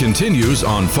Live continues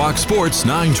on Fox Sports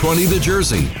 920 The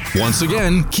Jersey. Once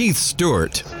again, Keith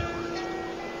Stewart.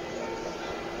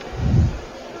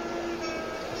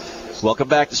 Welcome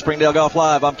back to Springdale Golf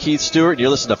Live. I'm Keith Stewart, and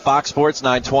you're listening to Fox Sports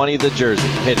 920 The Jersey.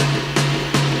 Hit it.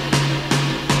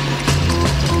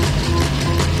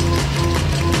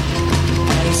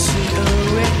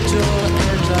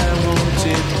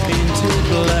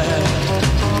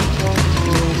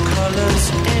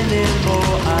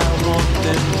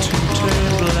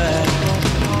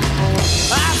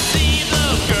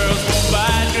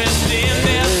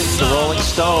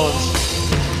 Stones.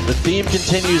 The theme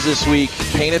continues this week,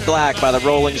 Painted Black by the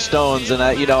Rolling Stones, and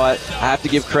I have to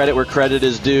give credit where credit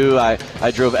is due. I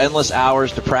drove endless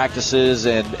hours to practices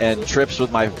and trips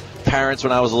with my parents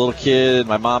when I was a little kid.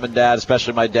 My mom and dad,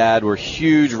 especially my dad, were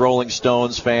huge Rolling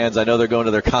Stones fans. I know they're going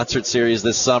to their concert series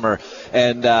this summer.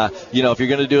 And, if you're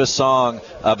going to do a song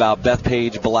about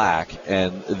Bethpage Black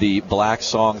and the black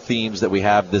song themes that we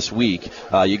have this week,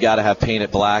 you got to have Paint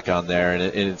It Black on there.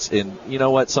 And you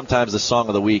know what? Sometimes the song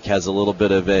of the week has a little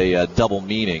bit of a double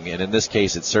meaning. And in this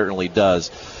case, it certainly does.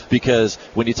 Because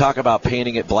when you talk about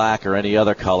painting it black or any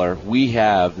other color, we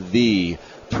have the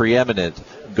preeminent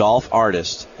golf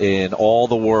artist in all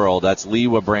the world. That's Lee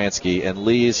Wybranski, and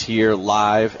Lee is here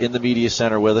live in the media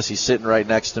center with us. He's sitting right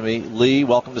next to me. Lee,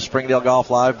 welcome to Springdale Golf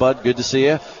Live, bud. Good to see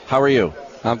you. How are you?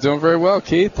 I'm doing very well,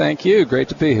 Keith. Thank you. Great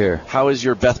to be here. How is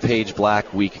your Bethpage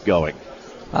Black week going?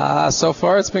 So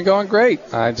far, it's been going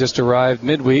great. I just arrived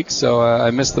midweek, so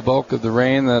I missed the bulk of the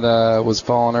rain that was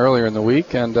falling earlier in the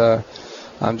week, and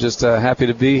I'm just happy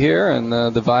to be here, and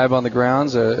the vibe on the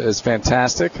grounds is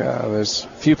fantastic. There's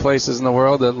few places in the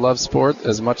world that love sport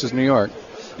as much as New York.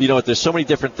 You know what, there's so many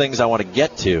different things I want to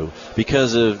get to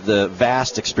because of the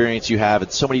vast experience you have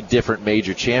at so many different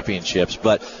major championships,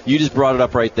 but you just brought it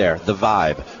up right there, the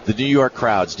vibe, the New York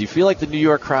crowds. Do you feel like the New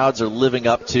York crowds are living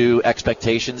up to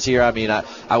expectations here? I mean,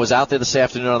 I was out there this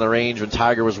afternoon on the range when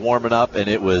Tiger was warming up, and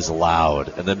it was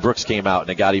loud, and then Brooks came out,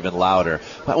 and it got even louder.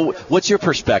 What's your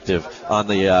perspective on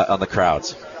the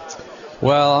crowds?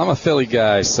 Well, I'm a Philly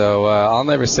guy, so I'll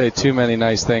never say too many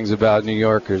nice things about New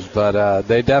Yorkers, but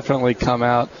they definitely come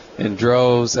out in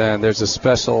droves, and there's a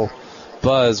special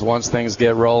buzz once things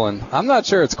get rolling. I'm not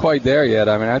sure it's quite there yet.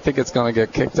 I mean, I think it's going to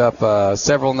get kicked up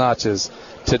several notches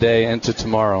today into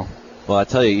tomorrow. Well, I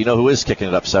tell you, you know who is kicking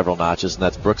it up several notches, and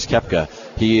that's Brooks Koepka.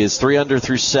 He is 3 under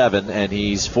through 7, and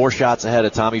he's 4 shots ahead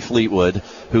of Tommy Fleetwood,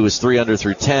 who is 3 under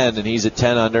through 10, and he's at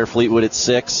 10 under. Fleetwood at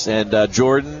 6, and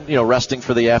Jordan, resting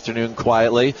for the afternoon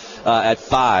quietly at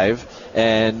 5.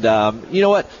 And you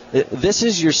know what? This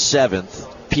is your 7th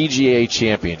PGA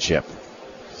Championship.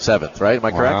 7th, right? Am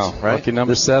I correct? Wow. Right? Lucky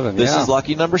number 7. This is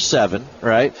lucky number 7,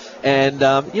 right? And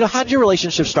how did your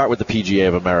relationship start with the PGA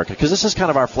of America? Because this is kind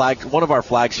of one of our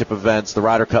flagship events, the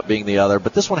Ryder Cup being the other,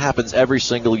 but this one happens every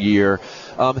single year.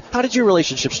 How did your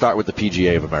relationship start with the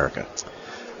PGA of America?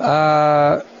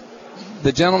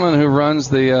 The gentleman who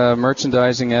runs the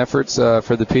merchandising efforts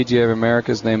for the PGA of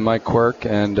America is named Mike Quirk,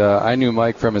 and I knew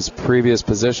Mike from his previous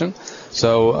position.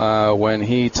 So when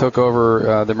he took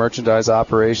over the merchandise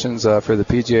operations for the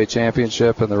PGA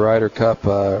Championship and the Ryder Cup,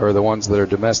 or the ones that are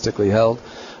domestically held,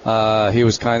 he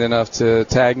was kind enough to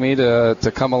tag me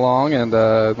to come along, and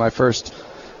my first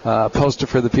poster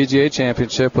for the PGA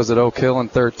Championship was at Oak Hill in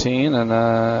 2013, and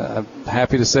I'm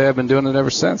happy to say I've been doing it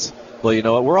ever since. Well, you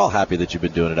know what? We're all happy that you've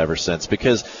been doing it ever since,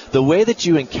 because the way that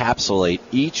you encapsulate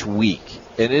each week,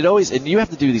 and you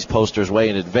have to do these posters way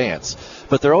in advance,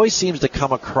 but there always seems to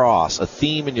come across a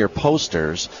theme in your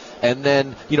posters, and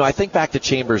then, I think back to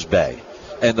Chambers Bay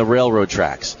and the railroad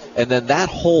tracks, and then that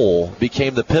hole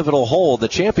became the pivotal hole in the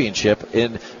championship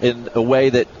in a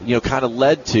way that kind of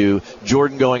led to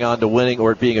Jordan going on to winning,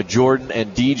 or it being a Jordan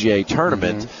and DJ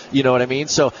tournament. Mm-hmm. You know what I mean?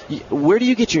 So where do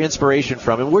you get your inspiration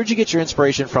from, and where did you get your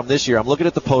inspiration from this year? I'm looking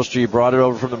at the poster. You brought it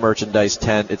over from the merchandise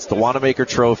tent. It's the Wanamaker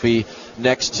Trophy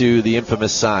next to the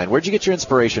infamous sign. Where did you get your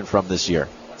inspiration from this year?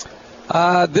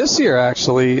 This year,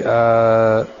 actually,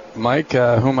 Mike,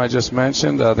 whom I just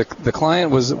mentioned, the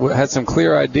client had some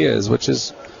clear ideas, which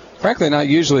is frankly not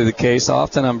usually the case.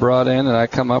 Often I'm brought in and I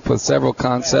come up with several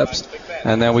concepts,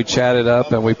 and then we chat it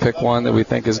up and we pick one that we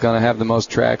think is going to have the most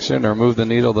traction or move the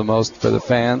needle the most for the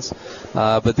fans.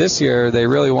 But this year they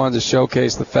really wanted to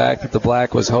showcase the fact that the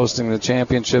Black was hosting the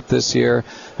championship this year,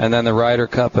 and then the Ryder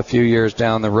Cup a few years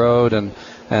down the road, and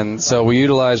so we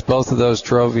utilized both of those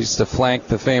trophies to flank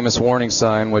the famous warning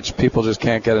sign, which people just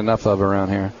can't get enough of around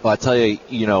here. Well, I tell you,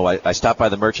 I stopped by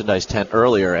the merchandise tent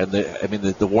earlier, and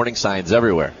the warning signs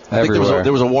everywhere. I think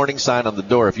there was a warning sign on the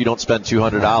door: if you don't spend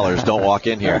 $200, don't walk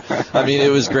in here. I mean,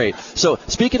 it was great. So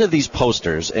speaking of these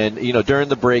posters, and during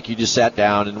the break, you just sat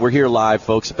down, and we're here live,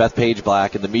 folks, at Bethpage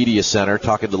Black in the media center,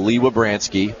 talking to Lee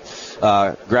Wybranski,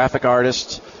 graphic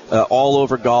artist. All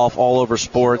over golf, all over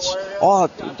sports, all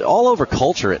over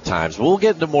culture at times. We'll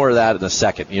get into more of that in a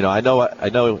second. I know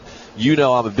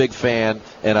I'm a big fan,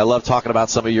 and I love talking about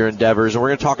some of your endeavors, and we're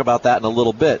going to talk about that in a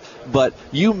little bit. But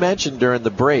you mentioned during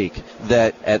the break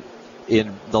that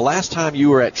in the last time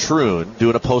you were at Troon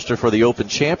doing a poster for the Open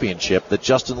Championship, that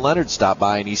Justin Leonard stopped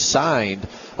by and he signed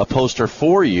a poster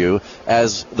for you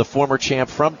as the former champ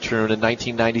from Troon in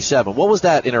 1997. What was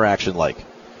that interaction like?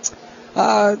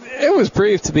 It was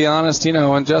brief, to be honest.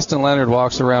 When Justin Leonard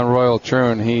walks around Royal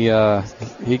Troon, he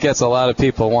gets a lot of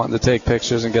people wanting to take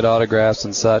pictures and get autographs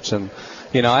and such. And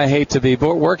I hate to be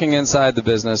working inside the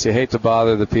business. You hate to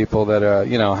bother the people that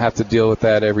have to deal with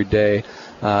that every day.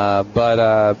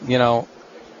 But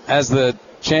as the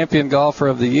champion golfer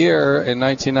of the year in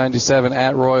 1997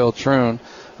 at Royal Troon,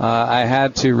 I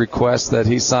had to request that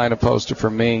he sign a poster for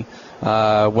me.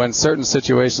 When certain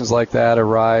situations like that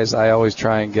arise, I always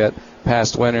try and get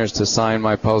past winners to sign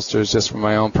my posters just from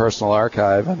my own personal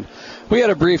archive. And we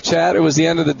had a brief chat. It was the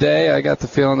end of the day. I got the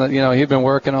feeling that, he'd been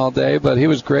working all day, but he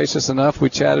was gracious enough. We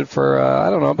chatted for,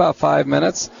 about 5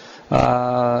 minutes.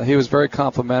 He was very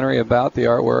complimentary about the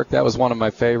artwork. That was one of my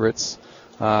favorites.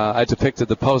 I depicted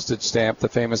the postage stamp, the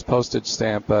famous postage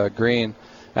stamp green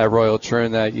at Royal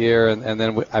Troon that year, and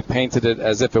then I painted it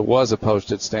as if it was a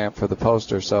postage stamp for the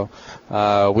poster. So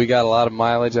we got a lot of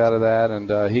mileage out of that,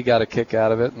 and he got a kick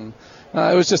out of it, and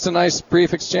it was just a nice,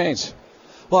 brief exchange.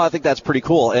 Well, I think that's pretty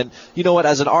cool. And you know what?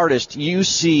 As an artist, you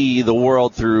see the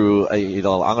world through I'm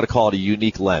going to call it a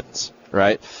unique lens,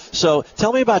 right? So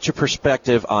tell me about your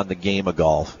perspective on the game of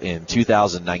golf in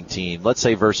 2019, let's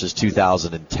say versus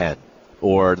 2010.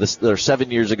 Or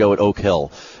 7 years ago at Oak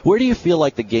Hill. Where do you feel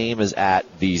like the game is at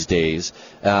these days?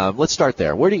 Let's start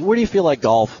there. Where do you feel like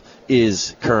golf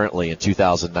is currently in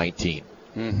 2019?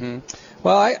 Mm-hmm.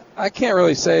 Well, I can't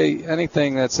really say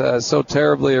anything that's so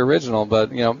terribly original,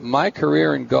 but my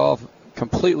career in golf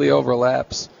completely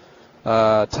overlaps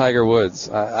Tiger Woods.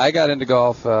 I got into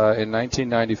golf in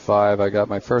 1995. I got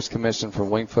my first commission from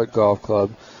Wingfoot Golf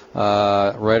Club,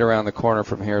 right around the corner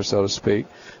from here, so to speak.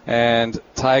 And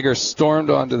Tiger stormed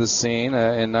onto the scene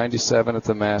in '97 at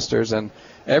the Masters, and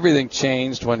everything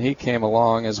changed when he came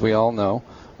along, as we all know.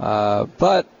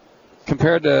 But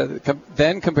compared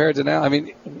to now, I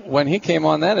mean, when he came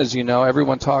on then, as you know,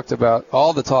 everyone talked about,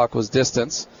 all the talk was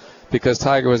distance, because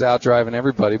Tiger was out driving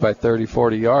everybody by 30,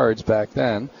 40 yards back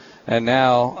then. And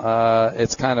now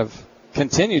it's kind of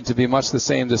continued to be much the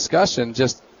same discussion,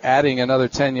 just adding another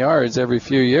 10 yards every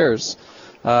few years.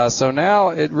 So now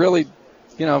it really,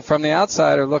 from the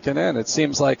outsider looking in, it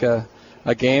seems like a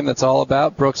game that's all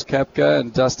about Brooks Koepka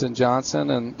and Dustin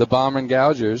Johnson and the Bomber and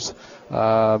Gougers.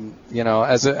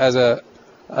 As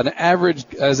an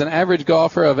average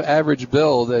golfer of average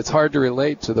build, it's hard to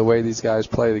relate to the way these guys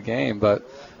play the game. But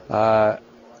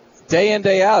day in,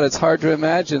 day out, it's hard to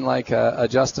imagine like a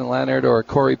Justin Leonard or a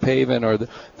Corey Pavin or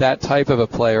that type of a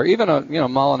player. Even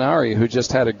Molinari, who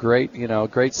just had a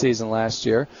great season last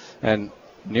year and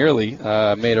nearly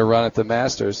made a run at the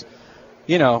Masters.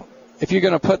 If you're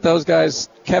going to put those guys,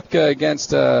 Koepka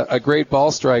against a great ball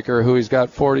striker who he's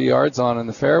got 40 yards on in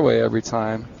the fairway every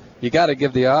time, you got to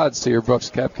give the odds to your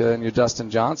Brooks Koepka and your Dustin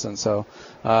Johnson. So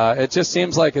it just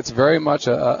seems like it's very much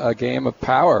a game of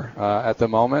power at the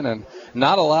moment, and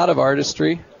not a lot of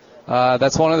artistry.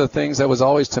 That's one of the things that was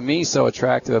always, to me, so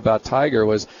attractive about Tiger,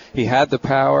 was he had the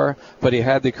power, but he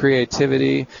had the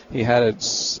creativity. He had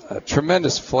a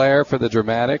tremendous flair for the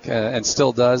dramatic, and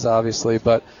still does, obviously.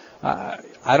 But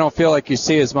I don't feel like you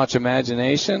see as much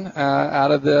imagination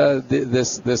out of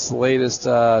this latest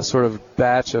sort of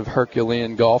batch of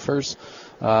Herculean golfers.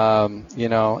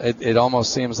 It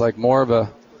almost seems like more of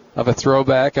a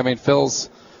throwback. I mean, Phil's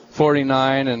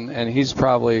 49, and he's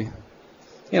probably,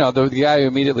 the guy who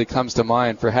immediately comes to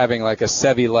mind for having like a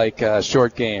Seve-like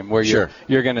short game where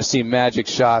you're going to see magic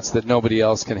shots that nobody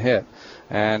else can hit.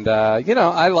 And,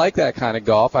 I like that kind of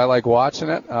golf. I like watching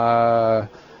it.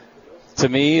 To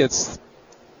me, it's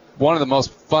one of the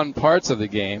most fun parts of the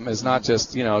game is not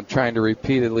just, trying to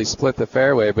repeatedly split the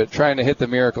fairway, but trying to hit the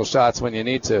miracle shots when you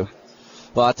need to.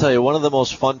 Well, I'll tell you, one of the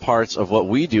most fun parts of what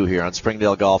we do here on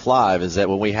Springdale Golf Live is that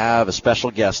when we have a special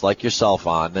guest like yourself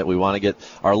on that we want to get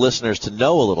our listeners to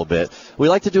know a little bit, we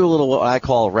like to do a little what I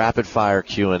call rapid-fire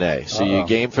Q&A. So you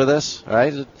game for this? All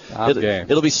right? Game.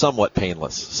 It'll be somewhat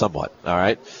painless. Somewhat. All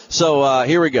right? So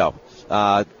here we go.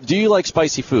 Do you like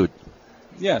spicy food?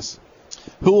 Yes.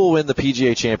 Who will win the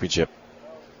PGA Championship?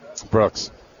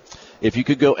 Brooks. If you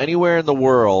could go anywhere in the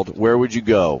world, where would you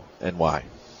go and why?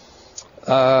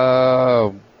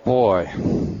 Oh, boy.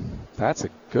 That's a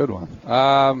good one.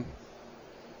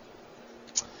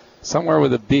 Somewhere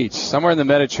with a beach. Somewhere in the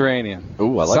Mediterranean.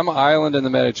 Ooh, I like some island in the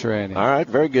Mediterranean. All right,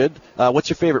 very good. What's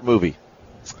your favorite movie?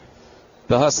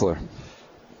 The Hustler.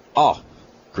 Oh,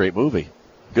 great movie.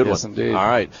 Good one. Yes, indeed. All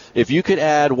right. If you could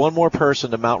add one more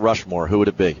person to Mount Rushmore, who would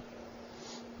it be?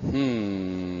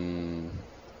 You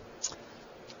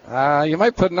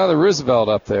might put another Roosevelt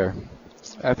up there.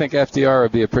 I think FDR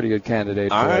would be a pretty good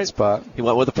candidate for that spot. He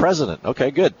went with the president. Okay,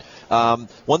 good.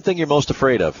 One thing you're most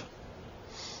afraid of?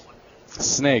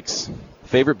 Snakes.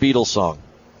 Favorite Beatles song?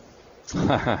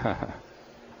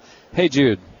 Hey,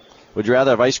 Jude. Would you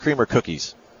rather have ice cream or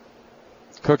cookies?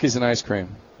 Cookies and ice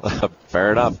cream.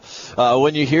 Fair enough.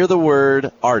 When you hear the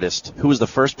word artist, who is the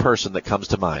first person that comes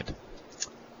to mind?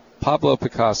 Pablo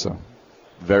Picasso.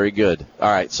 Very good. All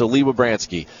right, so Lee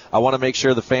Wybranski, I want to make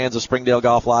sure the fans of Springdale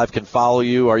Golf Live can follow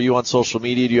you. Are you on social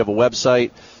media? Do you have a website?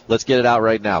 Let's get it out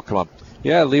right now. Come on.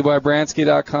 Yeah,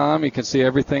 LeeWybranski.com. You can see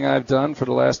everything I've done for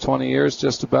the last 20 years,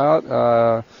 just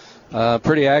about.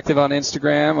 Pretty active on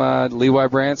Instagram, Lee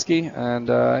Wybranski, and,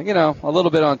 a little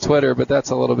bit on Twitter, but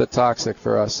that's a little bit toxic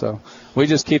for us. So we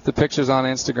just keep the pictures on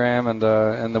Instagram, and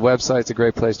the website's a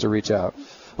great place to reach out.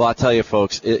 Well, I'll tell you,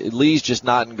 folks, Lee's just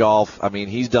not in golf. I mean,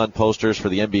 he's done posters for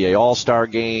the NBA All-Star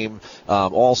Game,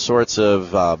 all sorts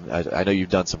of I know you've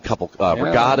done some couple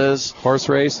regattas. Horse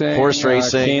racing.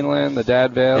 Keeneland, the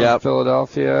Dad Vale in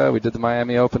Philadelphia. We did the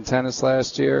Miami Open tennis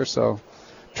last year, so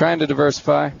trying to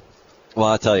diversify. Well,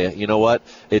 I'll tell you, you know what?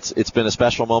 It's been a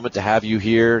special moment to have you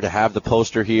here, to have the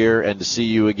poster here, and to see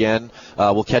you again.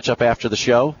 We'll catch up after the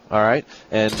show, all right?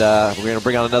 And we're going to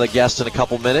bring on another guest in a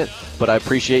couple minutes, but I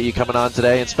appreciate you coming on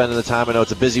today and spending the time. I know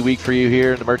it's a busy week for you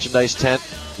here in the merchandise tent.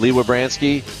 Lee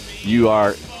Wybranski, you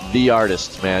are the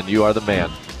artist, man. You are the man.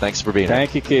 Thanks for being here.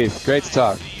 Thank you, Keith. Great to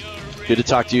talk. Good to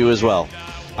talk to you as well.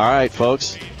 All right,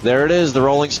 folks, there it is. The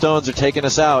Rolling Stones are taking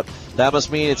us out. That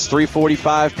must mean it's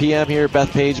 3:45 p.m. here at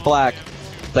Bethpage Black.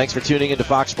 Thanks for tuning into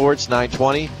Fox Sports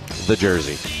 920, The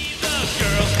Jersey.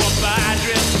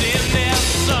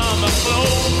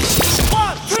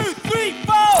 One, two, three,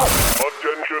 four.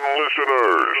 Attention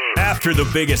listeners. After the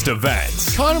biggest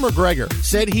events, Conor McGregor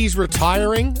said he's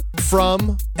retiring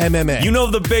from MMA. you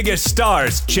know the biggest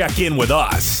stars check in with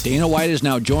us. Dana White is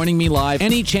now joining me live.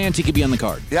 Any chance he could be on the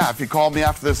card? Yeah, if you called me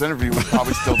after this interview, we'd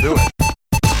probably still do it.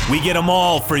 We get them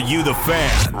all for you, the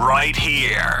fan, right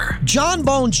here. John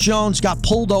Bones Jones got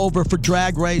pulled over for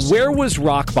drag racing. Where was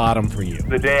rock bottom for you?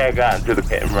 The day I got into the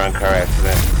hit and run car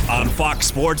accident. On Fox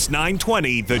Sports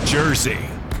 920, The Jersey.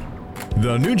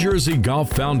 The New Jersey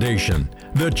Golf Foundation,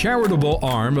 the charitable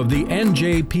arm of the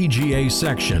NJPGA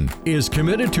section, is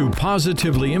committed to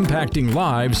positively impacting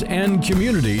lives and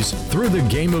communities through the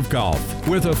game of golf,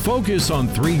 with a focus on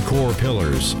 3 core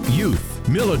pillars: youth,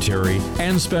 military,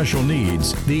 and special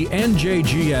needs. The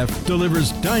NJGF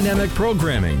delivers dynamic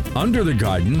programming under the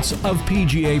guidance of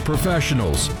PGA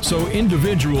professionals, so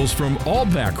individuals from all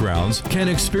backgrounds can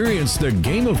experience the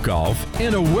game of golf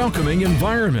in a welcoming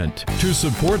environment. To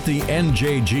support the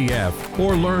NJGF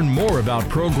or learn more about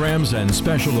programs and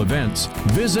special events,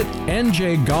 visit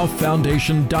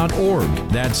njgolffoundation.org.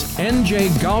 That's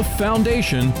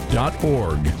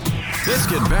njgolffoundation.org. Let's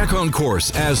get back on course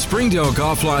as Springdale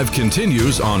Golf Live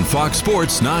continues on Fox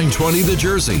Sports 920 The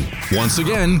Jersey. Once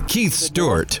again, Keith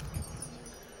Stewart.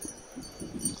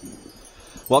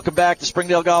 Welcome back to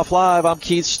Springdale Golf Live. I'm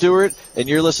Keith Stewart, and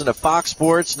you're listening to Fox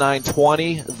Sports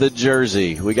 920 The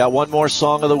Jersey. We got one more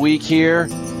song of the week here.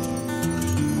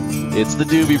 It's the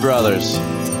Doobie Brothers.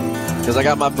 Because I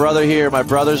got my brother here, my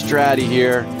brother's Draddy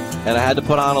here, and I had to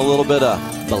put on a little bit of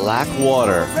Black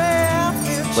Water.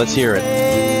 Let's hear it.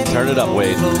 Turn it up,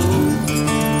 Wade.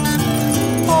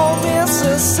 Oh,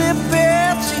 Mississippi,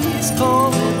 she's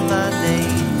calling my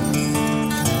name.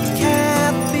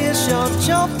 Catfish are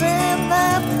jumping,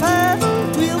 that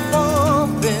paddle wheel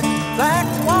bumping. Black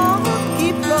water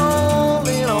keep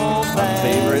rolling on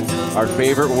back. Our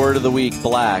favorite word of the week,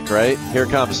 black, right? Here it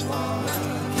comes. Keep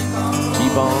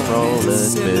on rolling,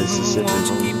 Mississippi.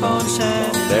 Keep on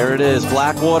shining. There it is,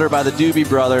 Blackwater by the Doobie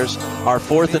Brothers, our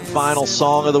 4th and final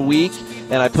song of the week.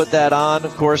 And I put that on,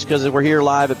 of course, because we're here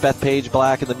live at Bethpage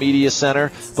Black in the Media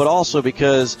Center, but also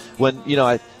because when,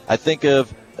 I think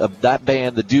of that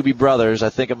band, the Doobie Brothers, I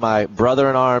think of my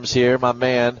brother-in-arms here, my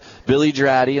man, Billy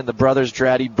Draddy and the Brothers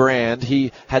Draddy brand.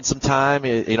 He had some time.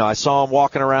 I saw him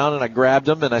walking around, and I grabbed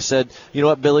him, and I said, you know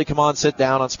what, Billy, come on, sit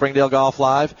down on Springdale Golf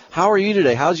Live. How are you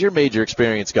today? How's your major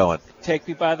experience going? Take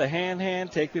me by the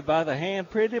hand, take me by the hand,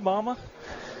 pretty mama.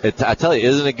 I tell you,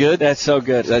 isn't it good? That's so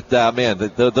good. Those guys.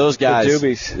 The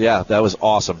Doobies. Yeah, that was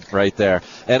awesome right there.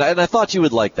 And I thought you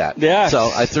would like that. Yeah. So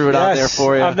I threw it out there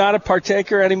for you. I'm not a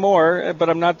partaker anymore,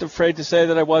 but I'm not afraid to say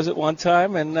that I was at one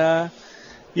time. And,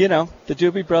 the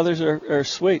Doobie Brothers are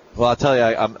sweet. Well, I'll tell you,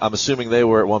 I'm assuming they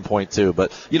were at one point too.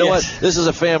 But you know what? This is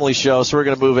a family show, so we're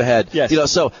going to move ahead. Yes.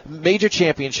 So major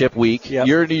championship week. Yep.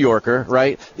 You're a New Yorker,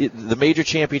 right? The major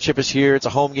championship is here. It's a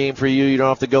home game for you. You don't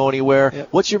have to go anywhere. Yep.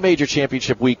 What's your major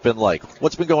championship week been like?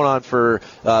 What's been going on for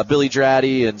Billy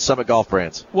Draddy and Summit Golf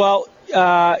Brands? Well,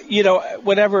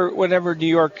 whenever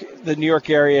the New York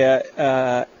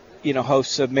area,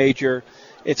 hosts a major,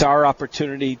 it's our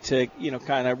opportunity to,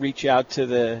 kind of reach out to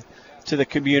the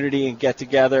community and get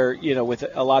together, with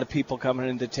a lot of people coming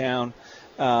into town.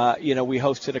 We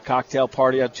hosted a cocktail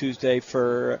party on Tuesday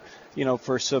for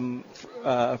some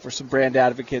brand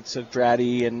advocates of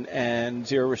Draddy and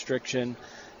Zero Restriction.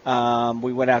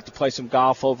 We went out to play some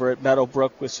golf over at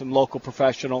Meadowbrook with some local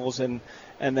professionals and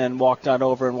then walked on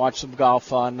over and watched some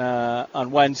golf on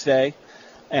Wednesday.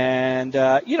 And,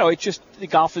 the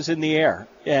golf is in the air.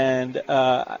 And,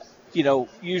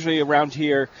 usually around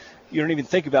here, you don't even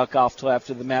think about golf till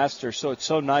after the Masters. So it's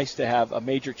so nice to have a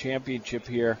major championship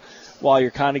here while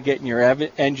you're kind of getting your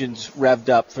engines revved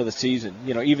up for the season.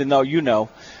 Even though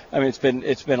I mean,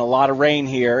 it's been a lot of rain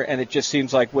here, and it just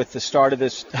seems like with the start of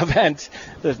this event,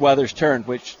 the weather's turned,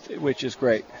 which is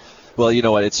great. Well, you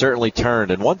know what? It certainly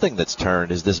turned. And one thing that's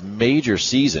turned is this major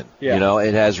season. Yeah.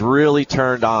 It has really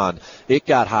turned on. It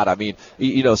got hot. I mean,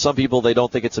 some people, they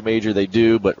don't think it's a major. They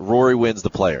do. But Rory wins the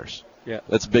Players. Yeah.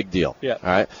 That's a big deal. Yeah. All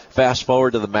right. Fast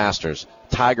forward to the Masters.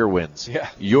 Tiger wins. Yeah.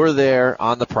 You're there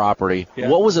on the property. Yeah.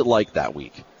 What was it like that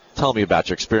week? Tell me about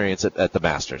your experience at the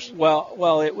Masters.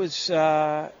 Well, it was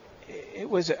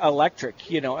electric.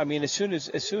 I mean, as soon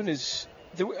as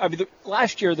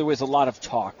last year there was a lot of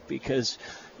talk because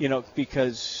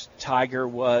Tiger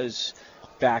was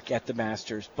back at the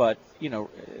Masters, but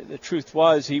the truth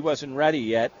was he wasn't ready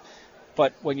yet.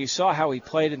 But when you saw how he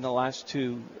played in the last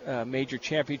two major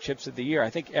championships of the year, I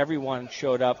think everyone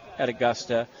showed up at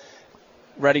Augusta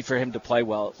ready for him to play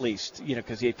well, at least,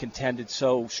 because he had contended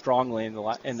so strongly in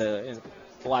the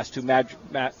last two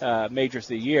majors of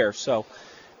the year. So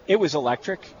it was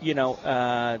electric.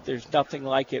 There's nothing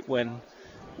like it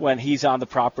when he's on the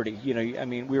property. I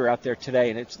mean, we were out there today,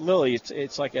 and it's literally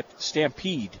it's like a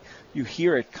stampede. You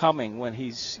hear it coming when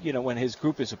when his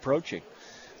group is approaching.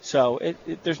 So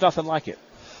there's nothing like it.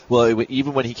 Well,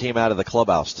 even when he came out of the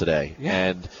clubhouse today,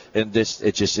 and it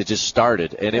just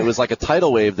started, and it was like a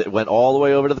tidal wave that went all the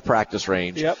way over to the practice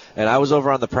range. Yep. And I was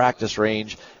over on the practice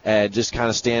range and just kind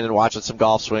of standing, watching some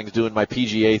golf swings, doing my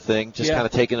PGA thing, just kind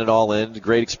of taking it all in.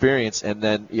 Great experience. And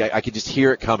then I could just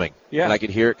hear it coming. Yeah. And I could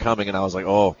hear it coming, and I was like,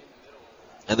 oh.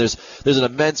 And there's an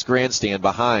immense grandstand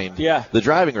behind the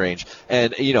driving range.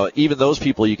 And, even those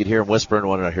people, you could hear them whispering,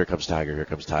 wondering, here comes Tiger,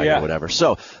 whatever.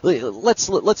 So let's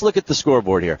look at the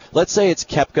scoreboard here. Let's say it's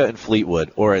Koepka and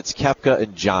Fleetwood, or it's Koepka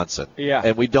and Johnson. Yeah.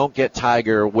 And we don't get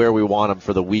Tiger where we want him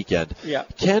for the weekend. Yeah.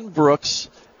 Can Brooks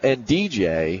and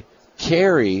DJ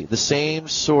carry the same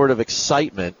sort of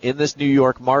excitement in this New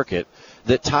York market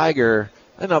that Tiger...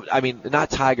 I mean, not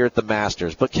Tiger at the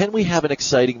Masters, but can we have an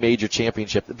exciting major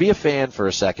championship? Be a fan for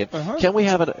a second. Uh-huh. Can we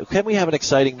have an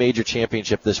exciting major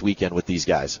championship this weekend with these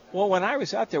guys? Well, when I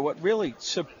was out there, what really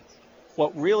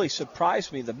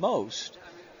surprised me the most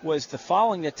was the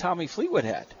following that Tommy Fleetwood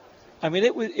had. I mean,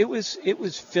 it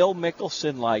was Phil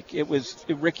Mickelson like, it was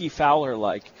Ricky Fowler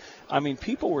like. I mean,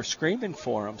 people were screaming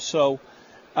for him. So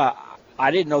I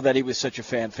didn't know that he was such a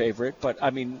fan favorite, but I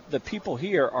mean, the people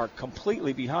here are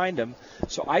completely behind him.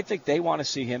 So I think they want to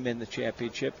see him in the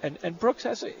championship. And Brooks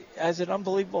has an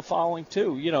unbelievable following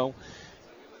too.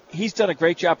 He's done a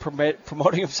great job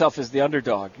promoting himself as the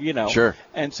underdog. Sure.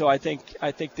 And so I think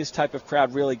this type of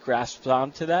crowd really grasps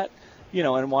onto that.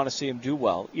 And want to see him do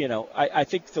well. I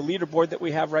think the leaderboard that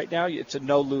we have right now, it's a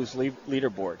no-lose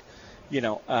leaderboard.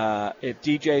 If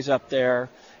DJ's up there,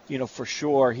 for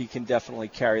sure he can definitely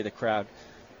carry the crowd.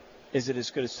 Is it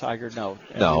as good as Tiger? No.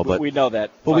 But we know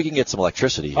that. But we can get some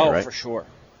electricity here, right? Oh, for sure.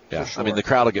 Yeah, sure. I mean, the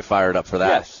crowd will get fired up for that.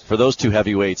 Yes. For those two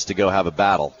heavyweights to go have a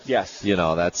battle. Yes.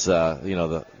 That's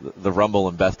the Rumble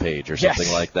and Bethpage or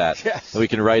something like that. Yes. We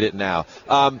can write it now.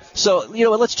 So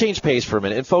let's change pace for a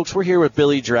minute. And folks, we're here with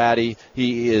Billy Draddy.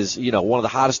 He is one of the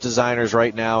hottest designers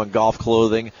right now in golf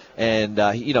clothing, and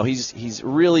he's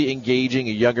really engaging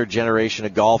a younger generation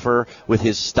of golfer with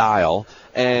his style.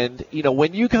 And,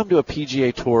 when you come to a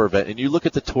PGA Tour event and you look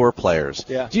at the tour players,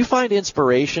 do you find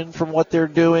inspiration from what they're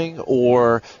doing?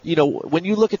 Or, when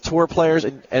you look at tour players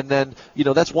and then,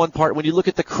 that's one part. When you look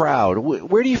at the crowd,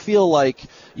 where do you feel like,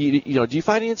 do you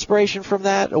find any inspiration from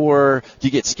that? Or do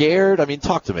you get scared? I mean,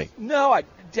 talk to me. No, I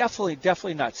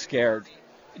definitely not scared.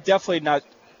 Definitely not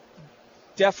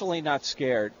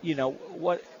scared.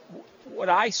 What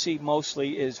I see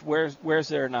mostly is where's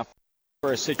there enough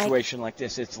for a situation like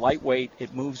this. It's lightweight.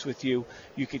 It moves with you.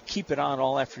 You could keep it on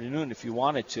all afternoon if you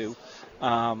wanted to.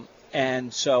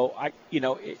 And so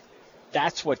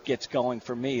that's what gets going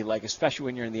for me. Like, especially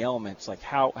when you're in the elements, like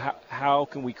how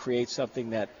can we create something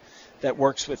that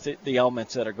works with the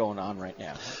elements that are going on right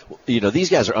now? These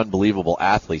guys are unbelievable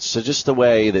athletes. So just the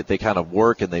way that they kind of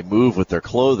work and they move with their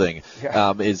clothing,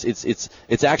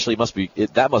 it's actually must be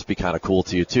kind of cool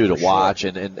to you too to watch.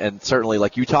 And certainly,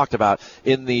 like you talked about,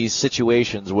 in these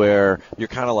situations where you're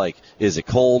kind of like, is it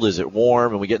cold, is it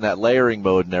warm, and we get in that layering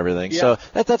mode and everything. So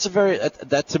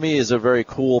that to me is a very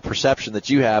cool perception that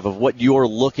you have of what you're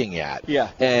looking at. Yeah.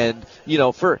 And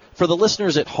for the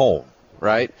listeners at home,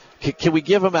 right? Can we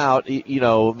give them out?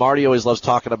 Marty always loves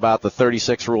talking about the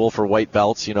 36 rule for white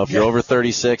belts. If you're over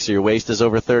 36 or your waist is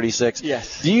over 36.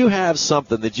 Yes. Do you have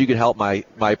something that you could help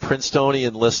my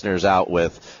Princetonian listeners out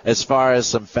with as far as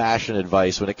some fashion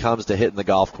advice when it comes to hitting the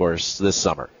golf course this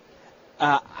summer?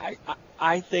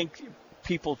 I think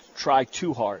people try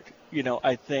too hard.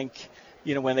 I think,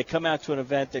 when they come out to an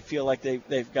event, they feel like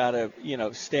they've got to,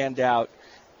 stand out.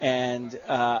 And,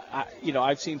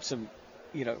 I've seen some,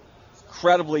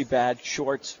 incredibly bad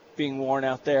shorts being worn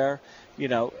out there.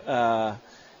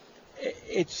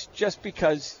 It's just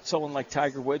because someone like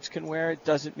Tiger Woods can wear it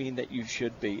doesn't mean that you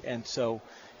should be. And so,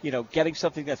 getting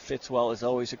something that fits well is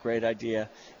always a great idea.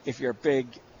 If you're big,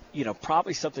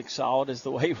 probably something solid is the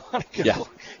way you want to go. Yeah.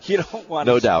 You don't want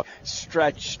no to doubt.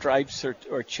 stretch stripes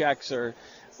or checks or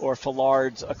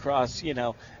foullards across,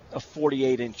 a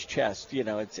 48-inch chest.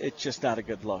 It's just not a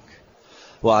good look.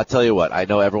 Well, I'll tell you what, I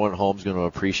know everyone at home is going to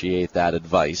appreciate that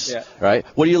advice, yeah. Right?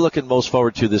 What are you looking most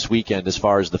forward to this weekend as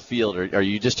far as the field? Are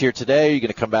you just here today? Are you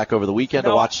going to come back over the weekend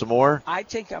to watch some more? I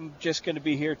think I'm just going to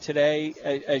be here today.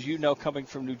 As you know, coming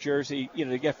from New Jersey,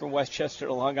 to get from Westchester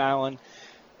to Long Island,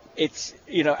 it's,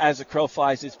 as the crow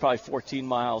flies, it's probably 14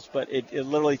 miles, but it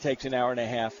literally takes an hour and a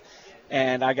half.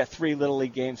 And I got 3 Little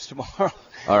League games tomorrow.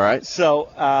 All right. So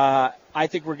I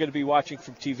think we're going to be watching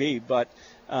from TV, but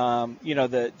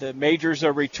the majors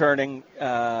are returning.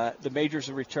 The majors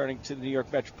are returning to the New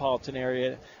York metropolitan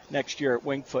area next year at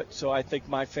Wingfoot. So I think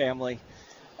my family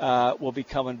will be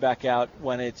coming back out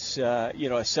when it's a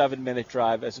 7-minute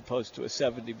drive as opposed to a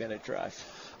 70-minute drive.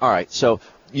 All right. So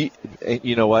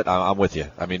you know what? I'm with you.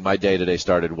 I mean, my day today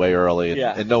started way early,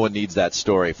 and no one needs that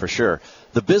story for sure.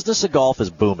 The business of golf is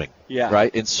booming,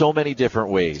 right, in so many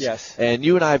different ways. Yes. And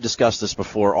you and I have discussed this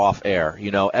before off air.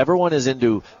 Everyone is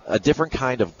into a different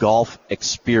kind of golf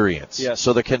experience. Yes.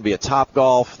 So there can be a Top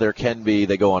Golf. There can be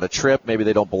they go on a trip. Maybe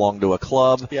they don't belong to a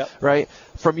club, right?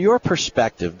 From your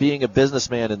perspective, being a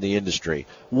businessman in the industry,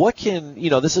 what can,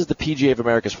 this is the PGA of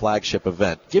America's flagship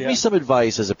event. Give me some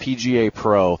advice as a PGA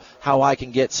pro how I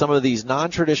can get some of these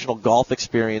non-traditional golf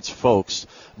experience folks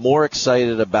more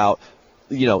excited about,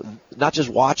 not just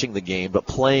watching the game, but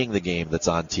playing the game that's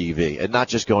on TV and not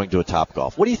just going to a Top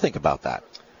Golf. What do you think about that?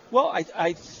 Well,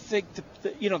 I think,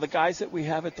 the guys that we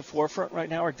have at the forefront right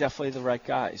now are definitely the right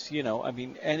guys.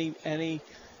 Any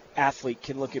athlete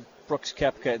can look at Brooks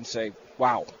Koepka and say,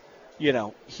 wow,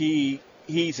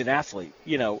 he's an athlete.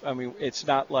 It's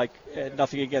not like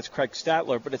nothing against Craig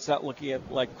Stadler, but it's not looking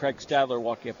at like Craig Stadler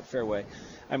walking up a fairway.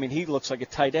 He looks like a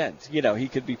tight end. He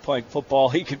could be playing football.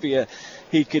 He could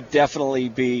definitely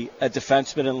be a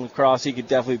defenseman in lacrosse. He could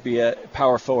definitely be a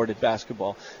power forward at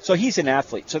basketball. So he's an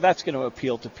athlete. So that's going to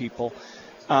appeal to people.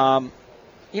 I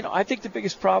think the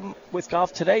biggest problem with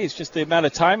golf today is just the amount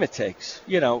of time it takes.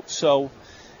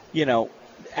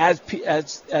 As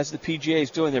the PGA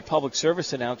is doing their public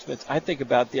service announcements, I think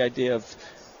about the idea of,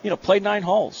 play 9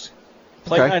 holes.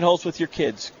 Play 9 holes with your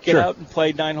kids. Get out and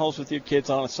play 9 holes with your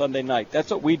kids on a Sunday night. That's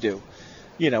what we do.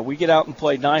 We get out and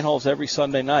play 9 holes every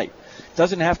Sunday night.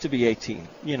 Doesn't have to be 18.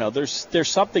 There's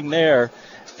something there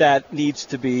that needs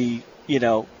to be,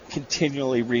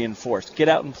 continually reinforced. Get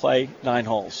out and play 9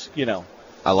 holes,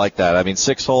 I like that.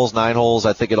 6 holes, 9 holes,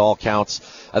 I think it all counts.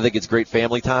 I think it's great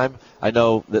family time. I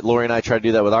know that Lori and I try to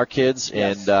do that with our kids,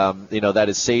 and, that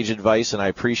is sage advice, and I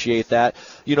appreciate that.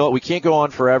 You know what, we can't go on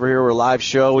forever here. We're a live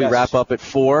show. We wrap up at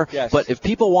 4. Yes. But if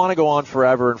people want to go on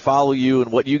forever and follow you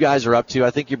and what you guys are up to, I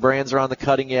think your brands are on the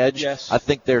cutting edge. Yes. I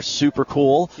think they're super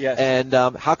cool. Yes. And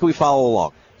how can we follow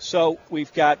along? So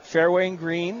we've got Fairway and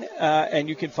Green, and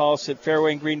you can follow us at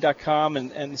fairwayandgreen.com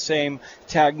and the same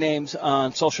tag names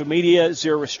on social media,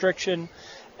 Zero Restriction,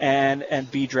 and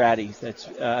Draddy. That's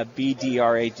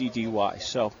BDRADDY.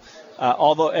 So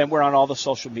and we're on all the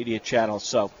social media channels.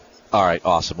 So. All right,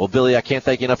 awesome. Well, Billy, I can't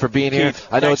thank you enough for being here.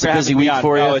 I know it's a busy week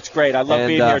for you. No, it's great. I love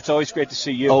being here. It's always great to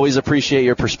see you. Always appreciate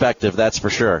your perspective, that's for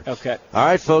sure. Okay. All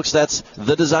right, folks, that's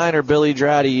the designer, Billy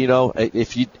Draddy.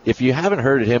 If you haven't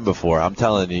heard of him before, I'm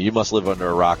telling you, you must live under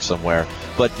a rock somewhere.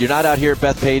 But you're not out here at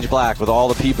Bethpage Black with all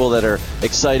the people that are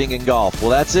exciting in golf.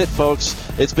 Well, that's it, folks.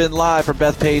 It's been live from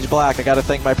Bethpage Black. I got to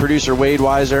thank my producer, Wade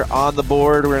Weiser, on the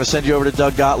board. We're going to send you over to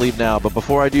Doug Gottlieb now. But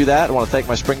before I do that, I want to thank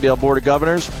my Springdale Board of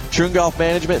Governors, Troon Golf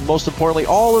Management, and most importantly,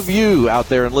 all of you out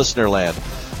there in listener land.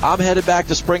 I'm headed back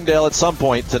to Springdale at some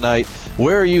point tonight.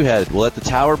 Where are you headed? We'll let the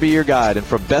tower be your guide. And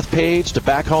from Bethpage to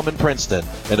back home in Princeton,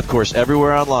 and of course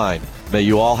everywhere online, may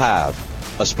you all have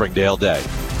a Springdale day.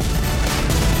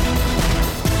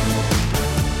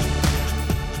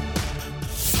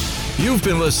 You've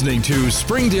been listening to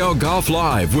Springdale Golf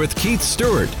Live with Keith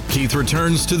Stewart. Keith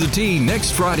returns to the tee next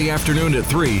Friday afternoon at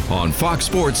 3 on Fox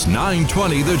Sports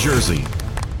 920 The Jersey.